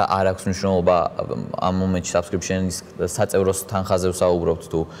შეიძლება და არ აქვს მნიშვნელობა ამ მომენტში subscription-ის საწევროს თანხაზე ვსაუბრობთ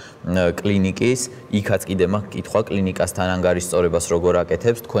თუ კლინიკის, იქაც კიდე მაქვს კითხვა კლინიკასთან ანგარიშ სწორებას როგორ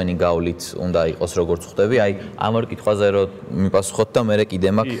აკეთებს, თქვენი გავლით უნდა იყოს როგორც ხვდები, აი ამ ორ კითხვაზე რომ მიპასუხოთ და მე კიდე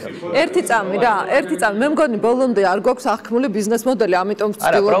მაქვს ერთი წამი რა, ერთი წამი. მე მგონი ბოლომდე არ გვაქვს აღქმული ბიზნეს მოდელი, ამიტომ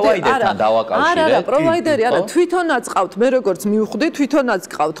ვცდილობდი არა, პროვაიდერი არა, თვითონაც ყავთ, მე როგორც მივხვდი, თვითონაც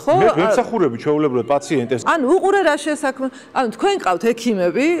ყავთ, ხო? მე ვემსახურები ჩვეულებრივად პაციენტებს. ანუ უყურე რა შესაქმე, ანუ თქვენ ყავთ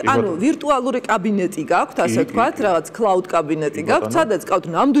ექიმები, ანუ ვირტუალური კაბინეტი გაქვთ, ასე ვთქვათ, რაღაც cloud კაბინეტი გაქვთ, სადაც ყავთ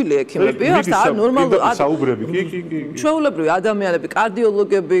ნამდვილი ექიმები, არ ნორმალური საუბრები, კი. ჩვეულებრივი ადამიანები,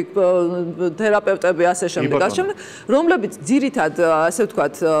 კარდიოლოგები, თერაპევტები, ასე შემდეგ, რომლებიც ძირითად, ასე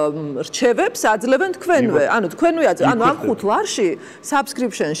ვთქვათ, რჩევებს აძლევენ თქვენვე, ანუ თქვენვე, ანუ ამ 5 ლარში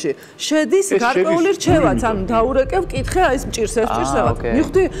subscription-ში შედის გარკვეული რჩევაც, ანუ დაურეკევ, კითხე, აი ეს მჭირს, ეს მჭირს რაღაც.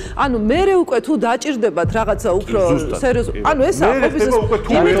 მივხვდი, ანუ მე უკვე თუ დაჭირდებათ რაღაცა უფრო სერიოზული, ანუ ეს არა,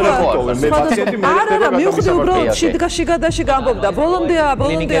 მივხვდი უბრალოდ შიგადაში გამბობდა. ბოლომდე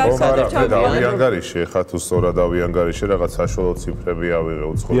არ სადერჩავდა. ავიანგარიში, ხა თუ სწორად ავიანგარიში რაღაც საშუალო ციფრები ავიღე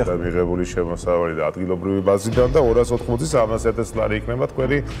უცხოეთიდან მიღებული შემოსავალი და ადგილობრივი ბაზიდან და 280-300 ლარი იქნება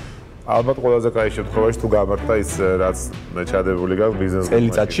თქვენი ალბათ ყველაზე კაი შემთხვევაში თუ გამართა ის რაც მეჩადებული გაქვს ბიზნესში.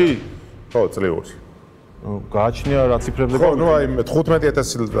 წელიწადში? ხო, წლიური. გააჩნია რა ციფრებდება? ხო, აი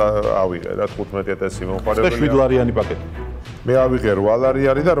 15000 ავიღე რა 15000 მომხარებელი. 7 ლარიანი პაკეტი. მე ავიღე 8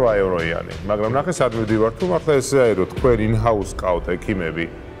 ლარიანი და 8 ევროიანი. მაგრამ ნახე სად მივდივარ თუ მართლა ესეა რომ თქვენ in-house ყავთ ექიმები.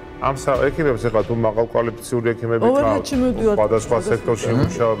 ამ ექიმებს ეხლა თუ მაღალკვალიფიციური ექიმები ყავთ. სხვადასხვა სექტორში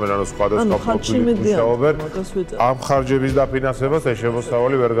მუშაობენ, ანუ სხვადასხვა პროფილში მუშაობენ. ამ ხარჯების დაფინანსებას ეს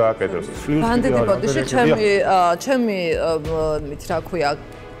შემოსავალი ვერ გააკეთებს. ბანდიტი ბოდიში ჩემი მით რა ქვია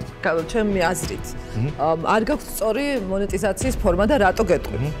ჩემი აზრით არ გაქვს სწორი მონეტიზაციის ფორმა და რატო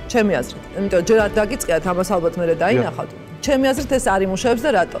გეტყვით? ჩემი აზრით. იმიტომ ჯერ არ დაგიწყიათ ამას ალბათ მე დაინახავთ. ჩემი აზრით ეს არ იმუშავებს და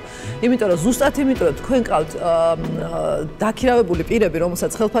რატო? იმიტომ რომ ზუსტად იმიტომ რომ თქვენ ყავთ დაქირავებული პირები,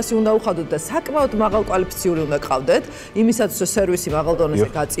 რომელსაც ხელფასი უნდა უხადოთ და საკმაოდ მაღალკვალიფიციური უნდა ყავდეთ, იმისაც რომ სერვისი მაღალ დონეზე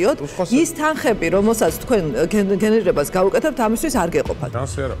გაწიოთ, ის თანხები, რომელსაც თქვენ გენერირებას გავუკეთებთ, ამისთვის არ გეყოფათ.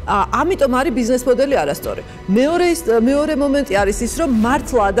 ამიტომ არის ბიზნეს მოდელი არასწორი. მეორე მომენტი არის ის, რომ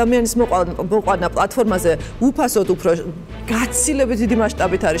მართლა ადამიანის მოყვანა პლატფორმაზე უფასოდ უფრო გაცილებით დიდი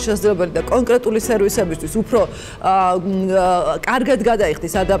მასშტაბით არის შესაძლებელი და კონკრეტული სერვისებისთვის უფრო კარგად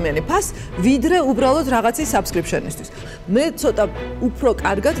გადაიხდის ადამიანი ფას, ვიდრე უბრალოდ რაღაცის subscription-ისთვის. მე ცოტა უფრო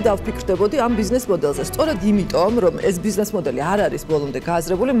კარგად დავფიქრდებოდი ამ ბიზნეს მოდელზე. სწორედ იმიტომ, რომ ეს ბიზნეს მოდელი არ არის ბოლომდე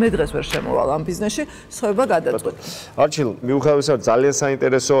გააზრებული, მე დღეს ვერ შემოვალ ამ ბიზნესში, სხვაობა გადაწყვეტ. არჩილ, მიუხედავად ძალიან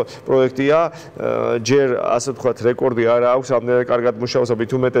საინტერესო პროექტია, ჯერ ასე ვთქვათ, რეკორდი არ აქვს, ამდენად კარგად მუშაობს,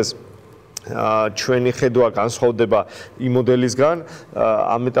 მით უმეტეს ჩვენი ხედვა განსხვავდება იმ მოდელისგან,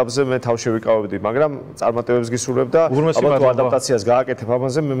 ამ ეტაპზე მე თავში ვიკავებდი, მაგრამ წარმატებებს გისურვებ და ალბათ თუ ადაპტაციას გააკეთებ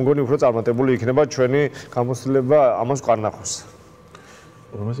ამაზე, მე მგონი უფრო წარმატებული იქნება ჩვენი გამოცდილება ამას ყარნახოს.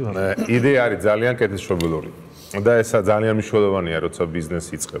 იდეა არის ძალიან კეთილშობილური და ესა ძალიან მნიშვნელოვანია, როცა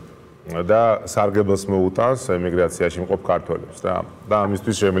ბიზნესი იწყებ. და სარგებელს მოუტანს ემიგრაციაში მყოფ ქართველებს და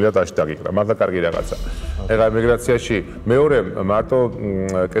ამისთვის შემიძლია დაში დაგიკრა. მართლა კარგი რაღაცა. ეხლა ემიგრაციაში მეორე მარტო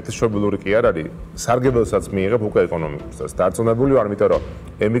კეთილშობილური კი არ არის, სარგებელსაც მიიღებ უკვე ეკონომიკურსაც. დარწმუნებული ვარ, იმიტომ რომ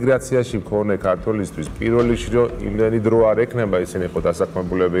ემიგრაციაში მქონე ქართველისთვის პირველ რიგში რომ იმდენი დრო არ ექნება, ისინი ხო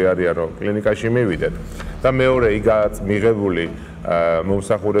დასაქმებულები არიან, რომ კლინიკაში მივიდეთ და მეორე იგაც მიღებული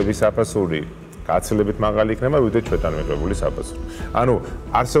მომსახურების საფასური გაცილებით მაღალი იქნება, ვიდრე ჩვენთან მიღებული საფასური. ანუ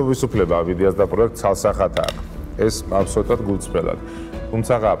არსებობის უფლება ვიდეოს და პროექტს ცალსახად აქვს. ეს აბსოლუტურად გულწრფელად.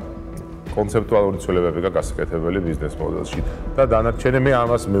 თუმცა კონცეპტუალური ცვლილებები გაქვს გასაკეთებელი ბიზნეს მოდელში და დანარჩენი მე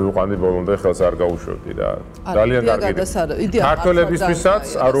ამას მივიყვანდი ბოლომდე ხელს არ გაუშვებდი და ძალიან კარგი. ქართველებისთვისაც,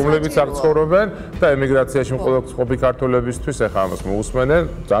 რომლებიც არ ცხოვრობენ და ემიგრაციაში მყოფი ქართველებისთვის ახლა ამას მოусმენენ,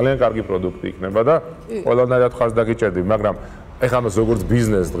 ძალიან კარგი პროდუქტი იქნება და ყველანაირად ხარს დაგიჭერდი, მაგრამ ეხლა მას როგორც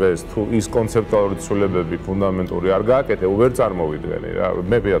ბიზნეს დღეს თუ ის კონცეპტუალური ცვლილებები ფუნდამენტური არ გააკეთე, ვერ წარმოვიდგენი რა.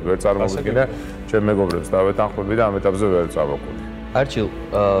 მე პირადად ვერ წარმოვიდგინე, ჩემ მეგობრებს დავეთანხმები და ამ ეტაპზე ვერ წავაკვდი. არჩილ,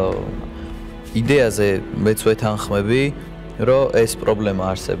 იდეაზე მეც ვეთანხმები, რომ ეს პრობლემა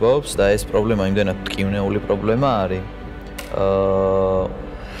არსებობს და ეს პრობლემა იმდენად მტკივნეული პრობლემა არის.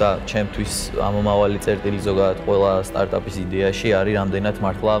 და ჩემთვის ამომავალი წერტილი ზოგადად ყველა სტარტაპის იდეაში არის რამდენად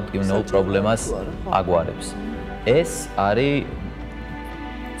მართლა მტკივნეულ პრობლემას აგვარებს. ეს არის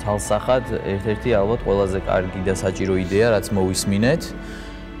ცალსახად ერთ-ერთი ალბათ ყველაზე კარგი და საჭირო იდეა, რაც მოვისმინეთ.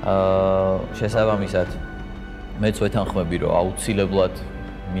 შესაბამისად, მეც ვეთანხმები, რომ აუცილებლად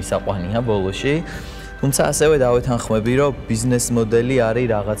მისაყვანია ბოლოში. თუმცა ასევე დავეთანხმები, რომ ბიზნეს მოდელი არის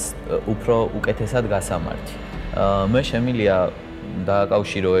რაღაც უფრო უკეთესად გასამართი. მე შემიძლია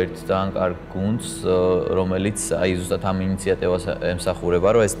დააკავშირო ერთ ძალიან კარგ გუნდს, რომელიც აი ზუსტად ამ ინიციატივას ემსახურება,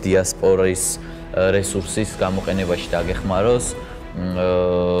 რომ ეს დიასპორის რესურსის გამოყენებაში დაგეხმაროს,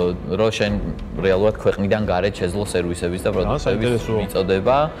 რომ შენ რეალურად ქვეყნიდან გარეთ შეძლო სერვისების და პროდუქტების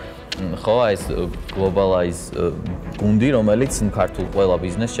მიწოდება. ხო, ეს გლობალაიზ გუნდი, რომელიც ქართულ ყველა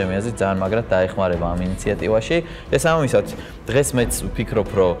ბიზნესს ჩემი აზრით ძალიან მაგრად დაეხმარება ამ ინიციატივაში. შესაბამისად, დღეს მეც ვფიქრობ,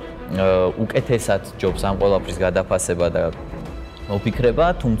 რომ უკეთესად ჯობს ამ ყველაფრის გადაფასება და მოფიქრება,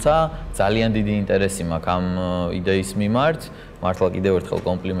 თუმცა ძალიან დიდი ინტერესი მაქვს ამ იდეის მიმართ. მართლა კიდევ ერთხელ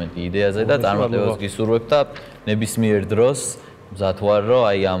კომპლიმენტი იდეაზე და წარმატებას გისურვებ და ნებისმიერ დროს მზად ვარ, რომ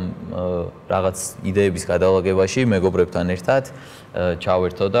აი ამ რაღაც იდეების გადალაგებაში მეგობრებთან ერთად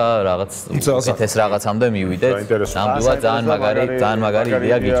ჩავერთო და რაღაც უკეთეს რაღაცამდე მივიდეთ. ნამდვილად ძალიან მაგარი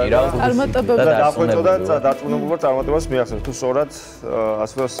იდეა გიჭირავს. და დახვეწო და დარწმუნებული წარმატებას მიაღწევ თუ სწორად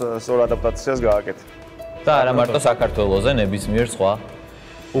სწორ ადაპტაციას გააკეთე. და არა მარტო საქართველოზე, ნებისმიერ სხვა.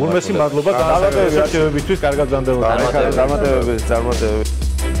 უღრმესი მადლობა განმავითარებისთვის, კარგად გრძანდებოდა. წარმატებები.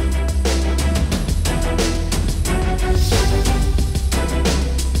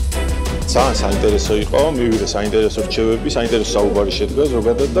 ძალიან საინტერესო იყო, მივიღე საინტერესო რჩევები, საინტერესო საუბარი შედგა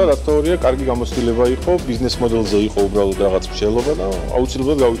ზოგადად და რა თქმა უნდა, კარგი გამოცდილება იყო, ბიზნეს მოდელზე იყო უბრალოდ რაღაც მსჯელობა და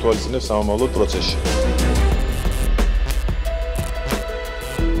აუცილებლად გავითვალისწინებ სამომავლოდ პროცესში.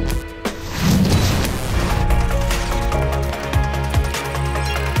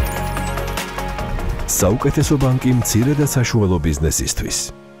 საუკეთესო ბანკი მცირე და საშუალო ბიზნესისთვის.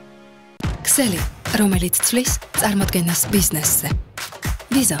 ქსელი, რომელიც ცვლის წარმოდგენას ბიზნესზე.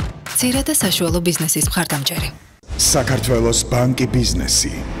 ვიზა, მცირე და საშუალო ბიზნესის მხარდამჭერი. საქართველოს ბანკი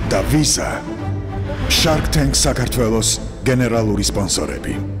ბიზნესი და ვიზა. შარქ თენქ საქართველოს გენერალური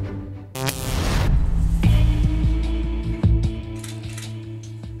სპონსორები.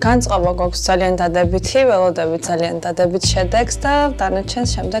 განწყობა გვაქვს ძალიან დადებითი, ველოდებით ძალიან დადებით შედეგს და დანარჩენს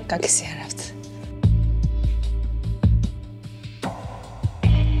შემდეგ გაგიზიარავთ.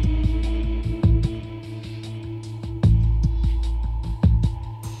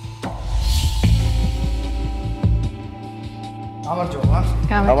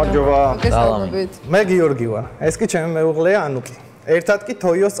 გამარჯობა. მოგესალმებით. მე გიორგი ვარ. ეს კი ჩემი მეუღლეა ანუკი. ერთად კი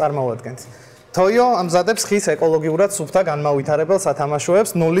თოიოს წარმოვადგენთ. თოიო ამზადებს ხის ეკოლოგიურად სუფთა განმავითარებელ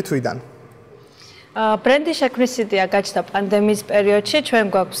სათამაშოებს 0 თვიდან. ბრენდის შექმნის იდეა გაჩნდა პანდემიის პერიოდში. ჩვენ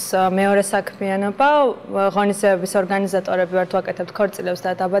გვაქვს მეორე საქმიანობა, ღონისძიებების ორგანიზატორები ვართ, ვაკეთებთ ქორწილებს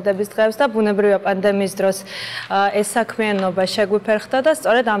და დაბადების დღეებს და ბუნებრივია პანდემიის დროს ეს საქმიანობა შეგვიფერხდა და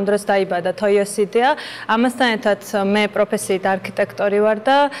სწორედ ამ დროს დაიბადა თოიოს იდეა. ამასთან ერთად მე პროფესიით არქიტექტორი ვარ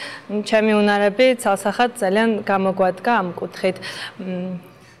და ჩემი უნარები ცალსახად ძალიან გამოგვადგა ამ კუთხით.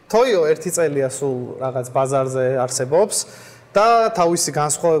 თოიო ერთი წელია სულ რაღაც ბაზარზე არსებობს და თავისი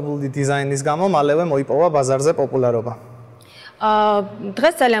განსხვავებული დიზაინის გამო მალევე მოიპოვა ბაზარზე პოპულარობა.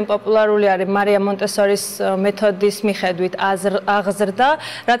 დღეს ძალიან პოპულარული არის მარია მონტესორის მეთოდის მიხედვით აღზრდა,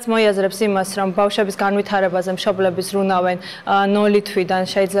 რაც მოიაზრებს იმას, რომ ბავშვების განვითარებაზე მშობლები ზრუნავენ 0 თვიდან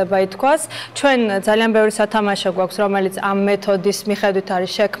შეიძლება ითქვას. ჩვენ ძალიან ბევრი სათამაშო გვაქვს, რომელიც ამ მეთოდის მიხედვით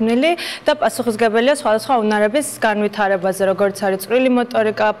არის შექმნილი და პასუხისმგებელია სხვადასხვა უნარების განვითარებაზე, როგორც არის წვრილი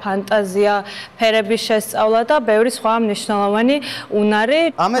მოტორიკა, ფანტაზია, ფერების შესწავლა და ბევრი სხვა მნიშვნელოვანი უნარი.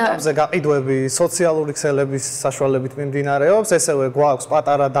 ამ ეტაპზე გაყიდვები სოციალური ქსელების საშუალებით მიმდინარეობს. ესევე გვაქვს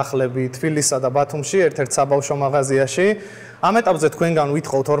პატარა დახლები თბილისსა და ბათუმში ერთ-ერთ საბავშვო მაღაზიაში. ამ ეტაპზე თქვენგან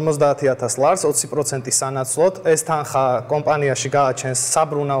ვითხოვთ 50,000 ლარს 20% სანაცვლოდ. ეს თანხა კომპანიაში გააჩენს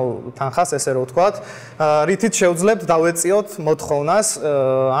საბრუნავ თანხას, ესე რომ ვთქვათ, რითიც შევძლებთ დავეწიოთ მოთხოვნას.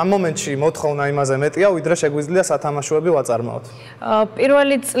 ამ მომენტში მოთხოვნა იმაზე მეტია, ვიდრე შეგვიძლია სათამაშოები ვაწარმოოთ.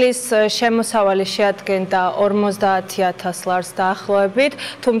 პირველი წლის შემოსავალი შეადგენდა 50,000 ლარს დაახლოებით,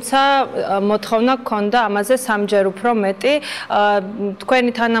 თუმცა მოთხოვნა გქონდა ამაზე 3-ჯერ უფრო მეტი.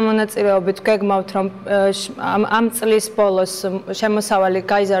 თქვენი თანამონაწილეობით გეგმავთ, რომ ამ წლის ბოლოს შემოსავალი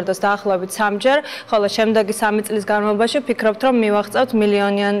გაიზარდოს დაახლოებით 3-ჯერ, ხოლო შემდეგი 3 წლის განმავლობაში ვფიქრობთ, რომ მივაღწევთ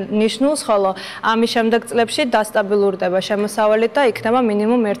მილიონიან ნიშნულს, ხოლო ამის შემდეგ წლებში დასტაბილურდება შემოსავალი და იქნება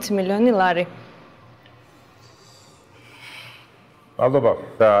მინიმუმ 1 მილიონი ლარი. მადლობა.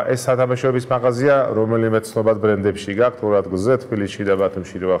 და ეს სათამაშოების მაღაზია რომელიმე ცნობად ბრენდებში გაქვთ ორ ადგილზე, თბილისში და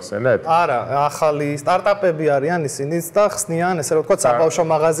ბათუმში რო ახსენეთ? არა, ახალი სტარტაპები არიან ისინიც და ხსნიან, ესე რომ ვთქვათ, საბავშვო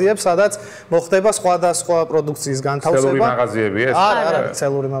მაღაზიებს, სადაც მოხდება სხვადასხვა პროდუქციის განთავსება. ცელური მაღაზიები ეს? არა,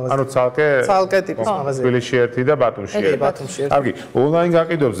 ცელური მაღაზიები. ანუ ცალკე ტიპის მაღაზიები. თბილისში ერთი და ბათუმში ერთი. ბათუმში ერთი. კარგი, ონლაინ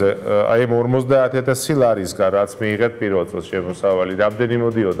გაყიდვებზე აი ამ 50,000 ლარისგან რაც მიიღეთ პირველ წელს შემოსავალი, რამდენი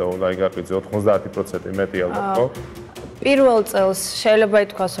მოდიოდა ონლაინ გაყიდვაზე? 90% მეტი ალბათ, ხო? პირველ წელს შეიძლება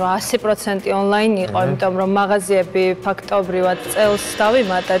ითქვას, რომ 100% ონლაინ იყო, იმიტომ რომ მაღაზიები ფაქტობრივად წელს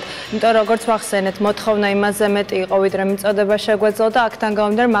დავიმატეთ, იმიტომ როგორც ვახსენეთ, მოთხოვნა იმაზე მეტი იყო, ვიდრე მიწოდება შეგვეძლო და აქთან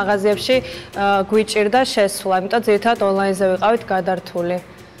გამომდინარე მაღაზიებში გვიჭირდა შესვლა, იმიტომ ძირითადად ონლაინზე ვიყავით გადართული.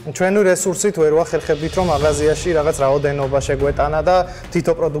 ჩვენი რესურსით ვერ ვახერხებდით, რომ მაღაზიაში რაღაც რაოდენობა შეგვეტანა და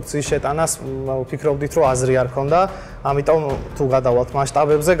თითო პროდუქციის შეტანას ვფიქრობდით, რომ აზრი არ ქონდა. ამიტომ თუ გადავალთ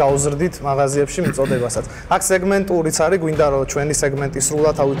მასშტაბებზე, გავუზრდით მაღაზიებში მიწოდებასაც. აქ სეგმენტურიც არის, გვინდა რომ ჩვენი სეგმენტი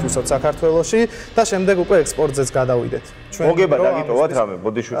სრულად ავითვისოთ საქართველოში და შემდეგ უკვე ექსპორტზეც გადავიდეთ. მოგება დაგიტოვათ რამე,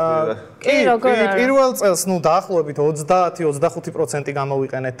 ბოდიშვილი. კი, როგორ არის? პირველ წელს, დაახლოებით 30-25%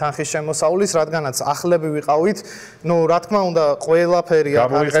 გამოვიყენეთ თანხის შემოსავლის, რადგანაც ახლები ვიყავით, რა თქმა უნდა, ყველაფერი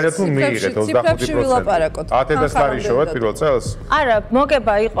გამოვიყენეთ თუ მიიღეთ 25%. 10,000 ლარი შევეთ პირველ წელს? არა,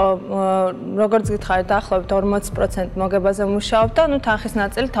 მოგება იყო, როგორც გითხარით, დაახლოებით 40% მოგებაზე მუშაობ და თანხის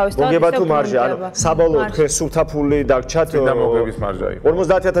ნაწილი თავისთავად მოგება თუ მარჟა, ანუ საბოლოოდ თქვენ სუფთაფული დაგჩათ და მოგების მარჟა იყო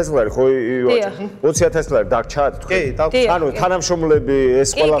 50,000 ლარი, ხო 20,000 ლარი დაგჩათ? კი, ანუ თანამშრომლები ეს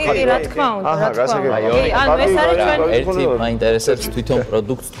ყველაფერი. კი, რა თქმა უნდა, რა თქმა უნდა. ანუ ეს არის ჩვენი ერთი მაინტერესებს თვითონ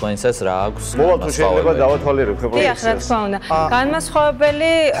პროდუქტს თქვენსაც რა აქვს? მოვალ თუ შეიძლება დავათვალიერებ დიახ, რა თქმა უნდა.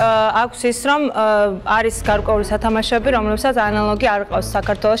 განმასხვავებელი აქვს ის, რომ არის გარკვეული სათამაშოები, რომლებსაც ანალოგი არ ყავს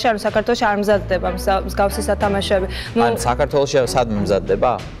საქართველოში, ანუ საქართველოში არ მზადდება მსგავსი სათამაშოები. ან საქართველოში სადმე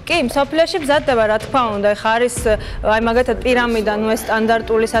მზადდება? კი, მსოფლიოში მზადდება, რა თქმა უნდა. ეხლა არის აი მაგათად პირამიდა, ეს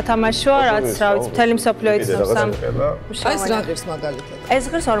სტანდარტული სათამაშოა, რაც რა ვიცი, მთელი მსოფლიო იცნობს ამ. აი ეს რა ღირს მაგალითად? ეს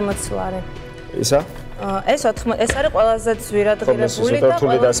ღირს 40 ლარი. ისა? ეს არის ყველაზე ძვირადღირებული და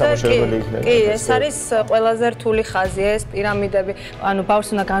კი, ეს არის ყველაზე რთული ხაზი, ეს პირამიდები, ანუ ბავშვს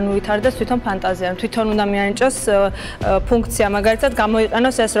უნდა განუვითარდეს თვითონ ფანტაზია, თვითონ უნდა მიანიჭოს ფუნქცია, მაგალითად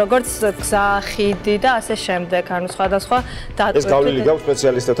გამოიყენოს ეს როგორც გზა, ხიდი და ასე შემდეგ, ანუ სხვადასხვა დატვირთული. ეს გავლილი გაქვს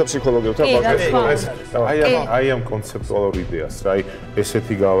სპეციალისტებთან, ფსიქოლოგებთან, აი ამ კონცეპტუალურ იდეას, რა,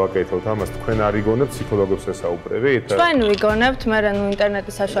 ესეთი გავაკეთოთ, ამას თქვენ არ იგონებთ ფსიქოლოგებს ესაუბრებით? ჩვენ ვიგონებთ, მე ნუ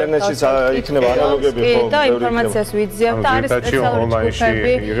ინტერნეტის საშუალებით ინტერნეტშიც იქნება ანალოგები ხო? და ინფორმაციას ვიძიავ და არის სპეციალური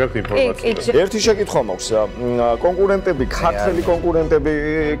ჯგუფები. ერთი შეკითხვა მაქვს. კონკურენტები, ქართველი კონკურენტები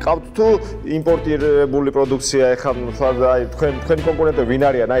ყავთ თუ იმპორტირებული პროდუქცია ეხლა აი თქვენი კონკურენტები ვინ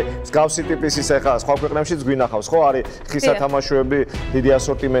არიან? აი მსგავსი ტიპის ის ეხლა სხვა ქვეყნებშიც გვინახავს ხო? არის ხის სათამაშოები, დიდი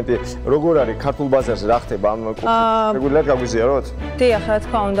ასორტიმენტი. როგორ არის ქართულ ბაზარზე რა ხდება ამ რეგულარულად გაგვიზიაროთ? დიახ, რა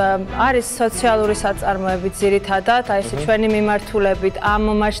თქმა უნდა, არის სოციალური საწარმოები ძირითადად, აი ეს ჩვენი მიმართულებით ამ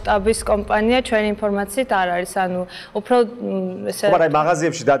მასშტაბის კომპანია ჩვენი ინფორმაციით არ არის, ანუ უფრო ესე მაგრამ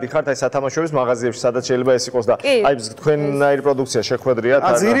მაღაზიებში დადიხართ, აი სათამაშოების მაღაზიებში, სადაც შეიძლება ეს იყოს და აი თქვენაირი პროდუქცია შეხვედრიათ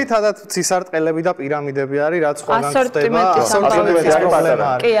არა? ძირითადად ცისარტყელები და პირამიდები არის, რაც ყველგან ხდება.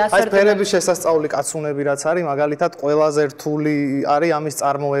 აი ფერების შესასწავლი კაცუნები რაც არის, მაგალითად ყველაზე რთული არის ამის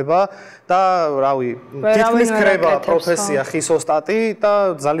წარმოება და რავი, თითქმის ქრება პროფესია ხის ოსტატი და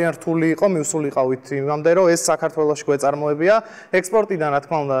ძალიან რთული იყო მივსულიყავით იმამდე რომ ეს საქართველოში გვეწარმოებია. ექსპორტიდან რა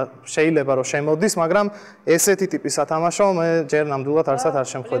თქმა უნდა შეიძლება რომ შემოდის, მაგრამ ესეთი ტიპის სათამაშო მე ჯერ ნამდვილად არცად არ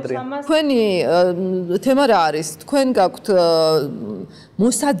შემხვედრია. თქვენი თემა რა არის? თქვენ გაქვთ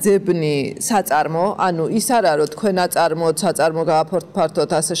მოსაძებნი საწარმო, ანუ ის არა რომ თქვენ აწარმოოთ, საწარმო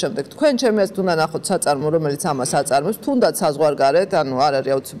გააფართოთ ასე შემდეგ. თქვენ ჩემი აზრით უნდა ნახოთ საწარმო, რომელიც ამას აწარმოებს, თუნდაც საზღვარგარეთ, ანუ არ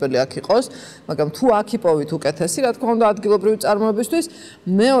არის აუცილებელი აქ იყოს, მაგრამ თუ აქ იპოვით უკეთესი, რა თქმა უნდა ადგილობრივი წარმოებისთვის,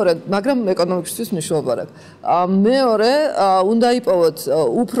 მეორე, მაგრამ ეკონომიკისთვის მნიშვნელობა აქვს. მეორე, უნდა იპოვოთ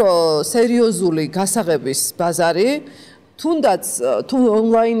უფრო სერიოზული გასაღების ბაზარი, თუნდაც თუ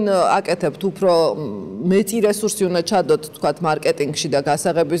ონლაინ აკეთებთ, უფრო მეტი რესურსი უნდა ჩადოთ, თქვათ, მარკეტინგში და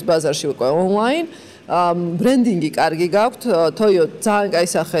გასაღების ბაზარში უკვე ონლაინ. ბრენდინგი კარგი გაქვთ, თოიო ძალიან კაი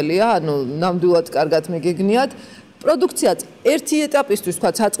სახელია, ანუ ნამდვილად კარგად მიგეგნიათ. პროდუქცია ერთი ეტაპისთვის,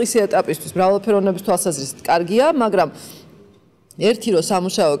 თქვათ, საწყისი ეტაპისთვის, მრავალფეროვნების თვალსაზრისით კარგია, მაგრამ ერთი რომ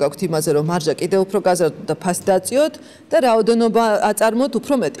სამუშაო გაქვთ იმაზე, რომ მარჟა კიდევ უფრო გაზარდოთ და ფასი დაწიოთ და რაოდენობა აწარმოოთ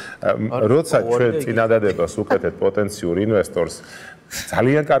უფრო მეტი. როცა ჩვენ წინადადებას უკეთეთ პოტენციურ ინვესტორს,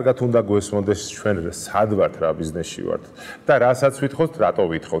 ძალიან კარგად უნდა გვესმოდეს ჩვენ სად ვართ, რა ბიზნესში ვართ და რასაც ვითხოვთ, რატო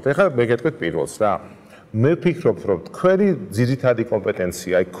ვითხოვთ. ეხლა მე გეტყვით პირველს რა. მე ვფიქრობ, რომ თქვენი ძირითადი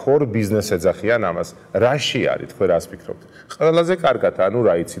კომპეტენცია, აი core business ეძახიან ამას. რაში არის თქვენ რას ფიქრობთ? ყველაზე კარგად, ანუ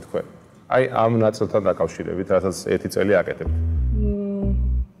რა იცი თქვენ? აი ამ ნაწილთან დაკავშირებით, რასაც ერთი წელი აკეთებთ.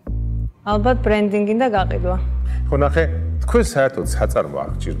 ალბათ ბრენდინგი და გაყიდვა. ხო ნახე, თქვენ საერთოდ საწარმო არ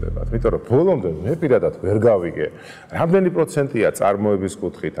გჭირდებათ, იმიტომ რომ ბოლომდე მე პირადად ვერ გავიგე, რამდენი პროცენტია წარმოების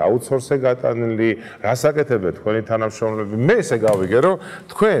კუთხით აუთსორსზე გატანილი, რას აკეთებენ თქვენი თანამშრომლები. მე ესე გავიგე, რომ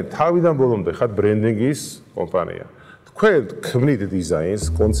თქვენ თავიდან ბოლომდე ხართ ბრენდინგის კომპანია. თქვენ ქმნით დიზაინს,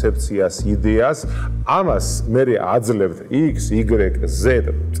 კონცეფციას, იდეას, ამას მე აძლევთ X, Y, Z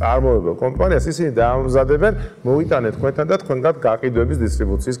წარმოებელ კომპანიას, ისინი დაამზადებენ, მოიტანეთ თქვენთან და თქვენგან გაყიდვების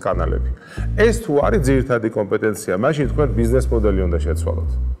დისტრიბუციის კანალები. ეს თუ არის ძირითადი კომპეტენცია, მაშინ თქვენ ბიზნეს მოდელი უნდა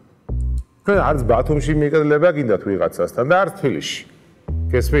შეცვალოთ. თქვენ არც ბათუმში მიყიდლება გინდათ ვიღაცასთან და არც თბილისში.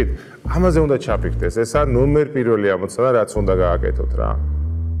 გესმით? ამაზე უნდა ჩაფიქრდეს, ესა ნომერ პირველი ამოცანა, რაც უნდა გააკეთოთ რა.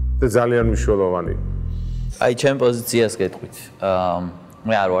 და ძალიან მნიშვნელოვანი. აი ჩემ პოზიციას გეტყვით.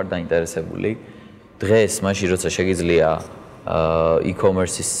 მე არ ვარ დაინტერესებული. დღეს მაშინ როცა შეგიძლია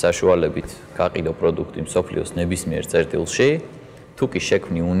e-commerce-ის საშუალებით გაყიდო პროდუქტი მსოფლიოს ნებისმიერ წერტილში, თუ კი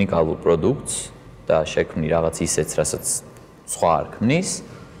შექმნი უნიკალურ პროდუქტს და შექმნი რაღაც ისეთს, რასაც სხვა არ ქმნის,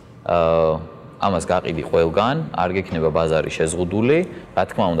 ამას გაყიდი ყველგან, არ გექნება ბაზარი შეზღუდული. რა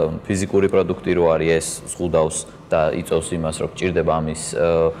თქმა უნდა, ფიზიკური პროდუქტი რო არის ეს ზღუდავს და იწევს იმას, რომ გჭირდება ამის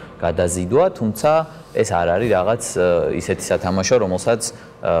გადაზიდვა, თუმცა ეს არ არის რაღაც ისეთი სათამაშო, რომელსაც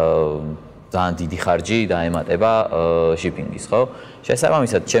ძალიან დიდი ხარჯი დაემატება შიპინგის, ხო?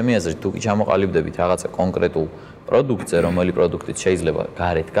 შესაბამისად, ჩემი აზრით, თუ კი ჩამოყალიბდებით რაღაცა კონკრეტულ პროდუქტზე, რომელი პროდუქტით შეიძლება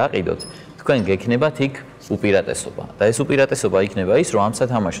გარეთ გაყიდოთ, თქვენ გექნებათ იქ უპირატესობა. და ეს უპირატესობა იქნება ის, რომ ამ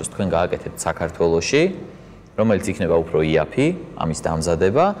სათამაშოს თქვენ გააკეთებთ საქართველოში, რომელიც იქნება უფრო იაფი, ამის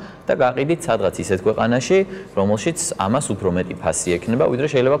დამზადება და გაყიდით სადღაც ისეთ ქვეყანაში, რომელშიც ამას უფრო მეტი ფასი ექნება, ვიდრე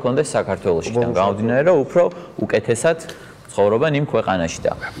შეიძლება გქონდეს საქართველოში. და გამომდინარე, რომ უფრო უკეთესად ცხოვრობენ იმ ქვეყანაში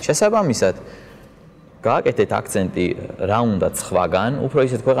და შესაბამისად გააკეთეთ აქცენტი რა უნდა სხვაგან, უფრო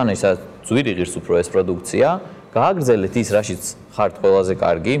ისეთ ქვეყანაში, სადაც ძვირი ღირს უფრო ეს პროდუქცია, გააგრძელეთ ის, რაშიც ხართ ყველაზე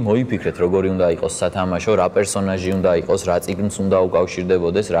კარგი, მოიფიქრეთ, როგორი უნდა იყოს სათამაშო, რა პერსონაჟი უნდა იყოს, რა წიგნს უნდა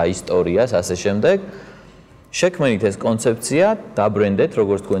უკავშირდებოდეს, რა ისტორიას, ასე შემდეგ. შექმნით ეს კონცეფცია, დაბრენდეთ,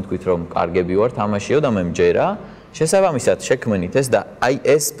 როგორც თქვენ თქვით, რომ კარგები ვარ, თამაშიო და მე მჯერა. შესაბამისად შექმნით ეს და აი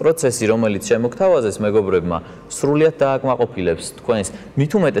ეს პროცესი, რომელიც შემოგთავაზეს მეგობრებმა, სრულიად დააკმაყოფილებს თქვენს,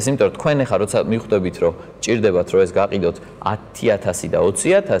 მით უმეტეს, იმიტომ რომ თქვენ ახლა როცა მიხვდებით, რომ ჭირდებათ, რომ ეს გაყიდოთ 10,000 და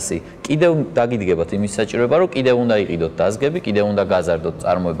 20,000, კიდევ დაგიდგებათ იმის საჭიროება, რომ კიდევ უნდა იყიდოთ დაზგები, კიდევ უნდა გაზარდოთ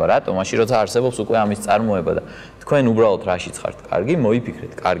წარმოება, რატომ? მაშინ როცა არსებობს უკვე ამის წარმოება და თქვენ უბრალოდ რაშიც ხართ კარგი,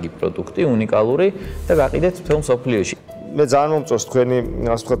 მოიფიქრეთ კარგი პროდუქტი, უნიკალური და გაყიდეთ მთელ მსოფლიოში. მე ძალიან მომწონს თქვენი,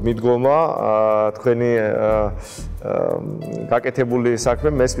 ასე ვთქვათ, მიდგომა, თქვენი გაკეთებული საქმე,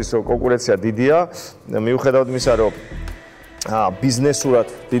 მესმის რომ კონკურენცია დიდია, მიუხედავად იმისა, რომ ბიზნესურად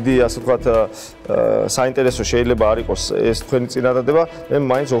დიდი, ასე ვთქვათ, საინტერესო შეიძლება არ იყოს ეს თქვენი წინადადება, მე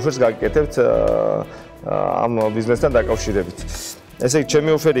მაინც ოფერს გაგიკეთებთ ამ ბიზნესთან დაკავშირებით. ესე იგი, ჩემი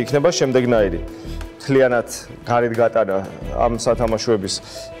ოფერი იქნება შემდეგნაირი. მთლიანად გარეთ გატანა ამ სათამაშოების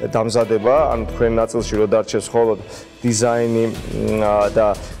დამზადება, ანუ თქვენ ნაწილში რო დარჩეს მხოლოდ დიზაინი და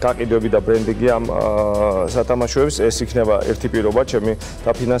გაყიდვები და ბრენდინგი ამ სათამაშოების, ეს იქნება ერთი პირობა ჩემი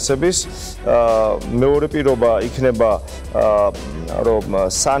დაფინანსების. მეორე პირობა იქნება რომ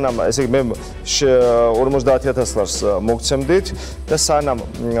სანამ, ესე იგი მე 50,000 ლარს მოგცემდით და სანამ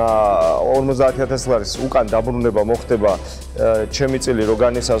 50,000 ლარის უკან დაბრუნება მოხდება ჩემი წილი რო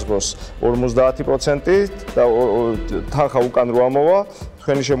განისაზღვროს 50% და თანხა უკან რო ამოვა,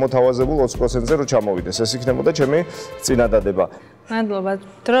 თქვენი შემოთავაზებულ 20%-ზე რო ჩამოვიდეს. ეს იქნებოდა ჩემი წინადადება. მადლობა.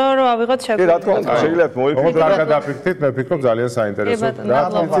 დრო რო ავიღოთ შეგვიძლია. კი, რა თქმა უნდა, შეგიძლიათ მოიფიქროთ. კარგად დაფიქრდით, მე ვფიქრობ ძალიან საინტერესო. რა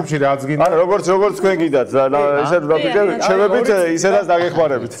პრინციპში რაც გინდა. არა, როგორც თქვენ გიდათ, ესე დაფიქრეთ, ჩემებით ისედაც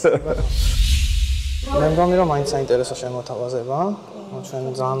დაგეხმარებით. მე მგონი რომ მაინც საინტერესო შემოთავაზება. ჩვენ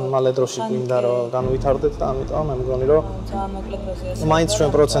ძალიან მალე დროში გვინდა რომ განვითარდეთ და ამიტომ მე მგონი რომ ძალიან მოკლე დროზე მაინც ჩვენ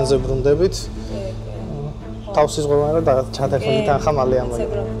პროცენტზე ბრუნდებით. თავს იზღვევენ და ჩადერხებით თანხა მალე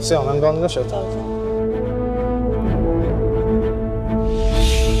ამოიღო. всё, მე მგონი რომ შევთავაზეთ.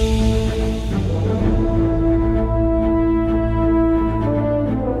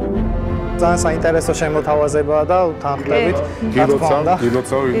 ძალიან საინტერესო შემოთავაზებაა და თანხლებით.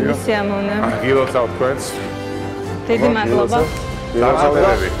 გილოცავ ვიდეო. გილოცავ თქვენს. დიდი მადლობა.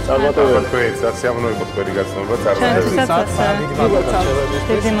 წარმატებები. თქვენ სასიამოვნო იყო თქვენი გაცნობა, წარმატებები.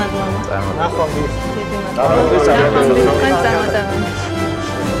 დიდი მადლობა. ნახვამდის. დიდი მადლობა.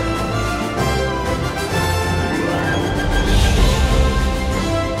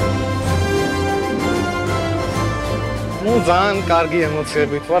 ну ძალიან კარგი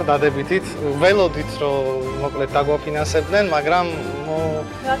ემოციებით ვარ დადებითით ველოდით რომ მოკლედ დაგვაფინანსებდნენ მაგრამ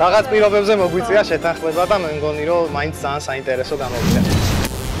რაღაც პირობებზე მოგვიწია შეთანხმება და მე მგონი რომ მაინც ძალიან საინტერესო გამოვიდა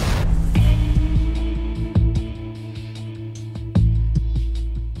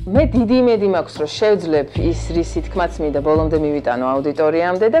მე დიდი იმედი მაქვს რომ შევძლებ ის რისი თქმაც მინდა ბოლომდე მივიტანო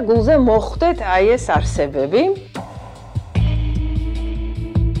აუდიტორიამდე და გულზე მოხვდეთ აი ეს არსებები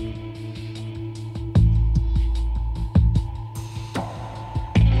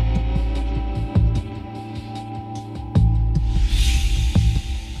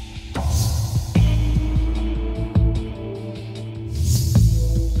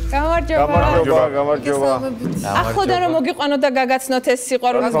გამარჯობა. ახლოდან რომ მოგიყვანოთ და გაგაცნოთ ეს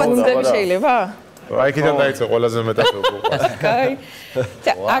სიყვარულის ბუნდები შეიძლება? აი კიდევ დაიწყო ყველაზე მეტად უყვარს. კაი.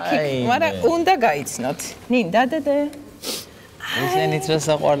 აკი, მაგრამ უნდა გაიცნოთ. ნინ დადადე. ისენიც რა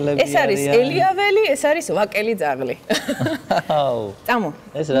საყვარლები ეს არის ელიაველი, ეს არის ვაკელი ძაღლი. აუ. წამო.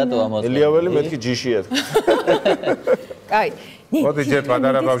 ეს რატო ამოწმე? ელიაველი მეთქი ჯიშია. კაი. მოდი ჯერ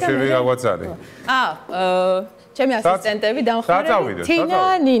პატარა ბავშვები გაგვაცარი. ჩემი ასისტენტები დამხმარე თინა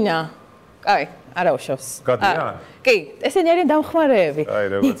ნინა. კაი, არა უშავს. გადიან? კი, ესენი არიან დამხმარეები. კაი,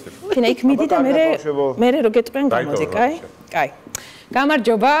 როგორც ის. თინა იქ მიდი და მე რო გეტყვიან გამოდი, კაი? კაი.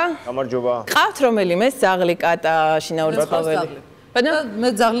 გამარჯობა. გამარჯობა. ყავთ რომელიმე ძაღლი, კატა, შინაური ცხოველი? მე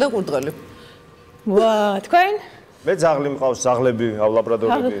ძაღლი ყურდღელი. ვა, თქვენ? მე ძაღლი მყავს, ძაღლები,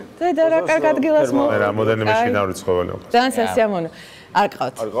 ლაბრადორები. და რა კარგ ადგილას მე რამოდენიმე შინაური ცხოველი მყავს. ძალიან სასიამოვნო. არ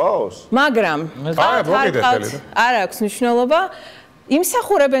ყავთ. არ ყავს? მაგრამ არ აქვს მნიშვნელობა.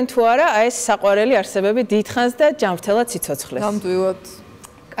 იმსახურებენ თუ არა ეს საყვარელი არსებები დიდხანს და ჯანმრთელად სიცოცხლეს. ნამდვილად.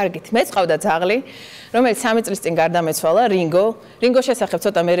 კარგით, მეც ყავდა ძაღლი, რომელიც 3 წლის წინ გარდამეცვალა, რინგო. რინგოს შესახებ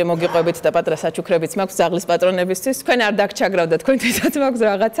ცოტა მერე მოგიყვებით და პატრა საჩუქრებიც მაქვს ძაღლის პატრონებისთვის. თქვენ არ დაგჩაგრავდა, თქვენთვისაც მაქვს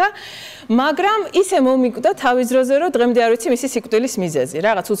რაღაცა. მაგრამ ისე მომიკვდა თავის დროზე, რომ დღემდე არ ვიცი მისი სიკვდილის მიზეზი.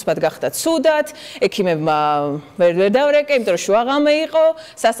 რაღაც უცბად გახდა ცუდად, ექიმებმა ვერ დავრეკე, იმიტომ რომ შუაღამე იყო,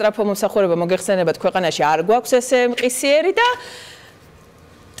 სასწრაფო მომსახურება მოგეხსენებათ ქვეყანაში არ გვაქვს ესე მყისიერი და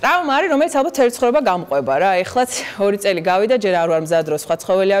ტრავმა არის, რომელიც ალბათ ერთხელება გამყვება რა. ეხლაც 2 წელი გავიდა, ჯერ არ ვარ მზად, რომ სხვა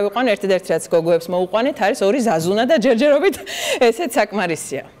ცხოველი ავიყვანო, ერთადერთი რაც გოგოებს მოუყვანეთ, არის 2 ზაზუნა და ჯერჯერობით ესეც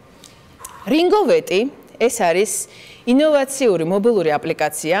საკმარისია. რინგოვეტი ეს არის ინოვაციური მობილური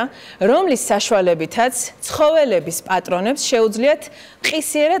აპლიკაცია, რომლის საშუალებითაც ცხოველების პატრონებს შეუძლიათ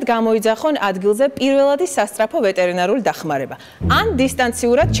ყისიერად გამოიძახონ ადგილზე პირველადი სასწრაფო ვეტერინარული დახმარება. ან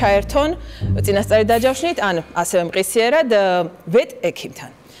დისტანციურად ჩაერთონ წინასწარი დაჯავშნით, ან ასევე მყისიერად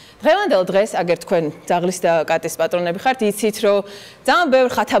ვეტ-ექიმთან. დღევანდელ დღეს, აგერ თქვენ ძაღლის და კატის პატრონები ხართ, იცით, რომ ძალიან ბევრ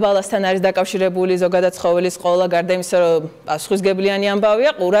ხათაბალასთან არის დაკავშირებული ზოგადად ცხოველის ყოლა, გარდა იმისა, რომ პასუხისგებლიანი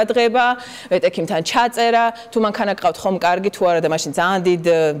ამბავია, ყურადღება, ვეტ-ექიმთან ჩაწერა, თუ მანქანა გყავთ ხომ კარგი, თუ არა და მაშინ ძალიან დიდ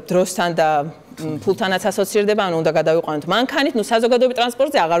დროსთან და ფულთანაც ასოცირდება, ანუ უნდა გადავიყვანოთ მანქანით, ნუ საზოგადოებრივ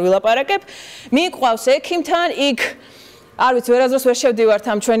ტრანსპორტზე აღარ ვილაპარაკებ, მიყვავს ექიმთან, იქ არ ვიცი, ვერასდროს ვერ შევდივართ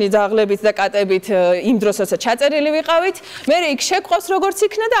ამ ჩვენი ძაღლებით და კატებით იმ დროს, როცა ჩაწერილი ვიყავით. მე იქ შეყვავს როგორც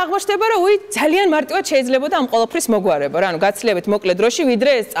იქნა და აღმოჩნდება, რომ უი ძალიან მარტივად შეიძლებოდა ამ ყოველფრის მოგვარება. რა, ანუ გაცილებით მოკლე დროში,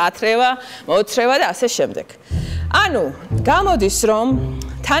 ვიდრე ეს წათრევა, მოთრევა და ასე შემდეგ. ანუ გამოდის, რომ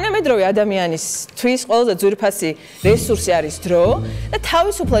თანამედროვე ადამიანისთვის ყველაზე ძვირფასი რესურსი არის დრო და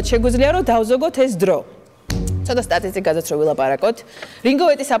თავისუფლად შეგვიძლია რომ დავზოგოთ ეს დრო. ცოტა სტატისტიკაზეც რო ვილაპარაკოთ.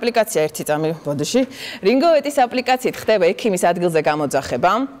 რინგოვეტის აპლიკაცია ერთი წამი ბოდიში. რინგოვეტის აპლიკაციით ხდება ექიმის ადგილზე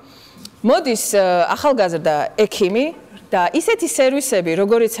გამოძახება. მოდის ახალგაზრდა ექიმი და ისეთი სერვისები,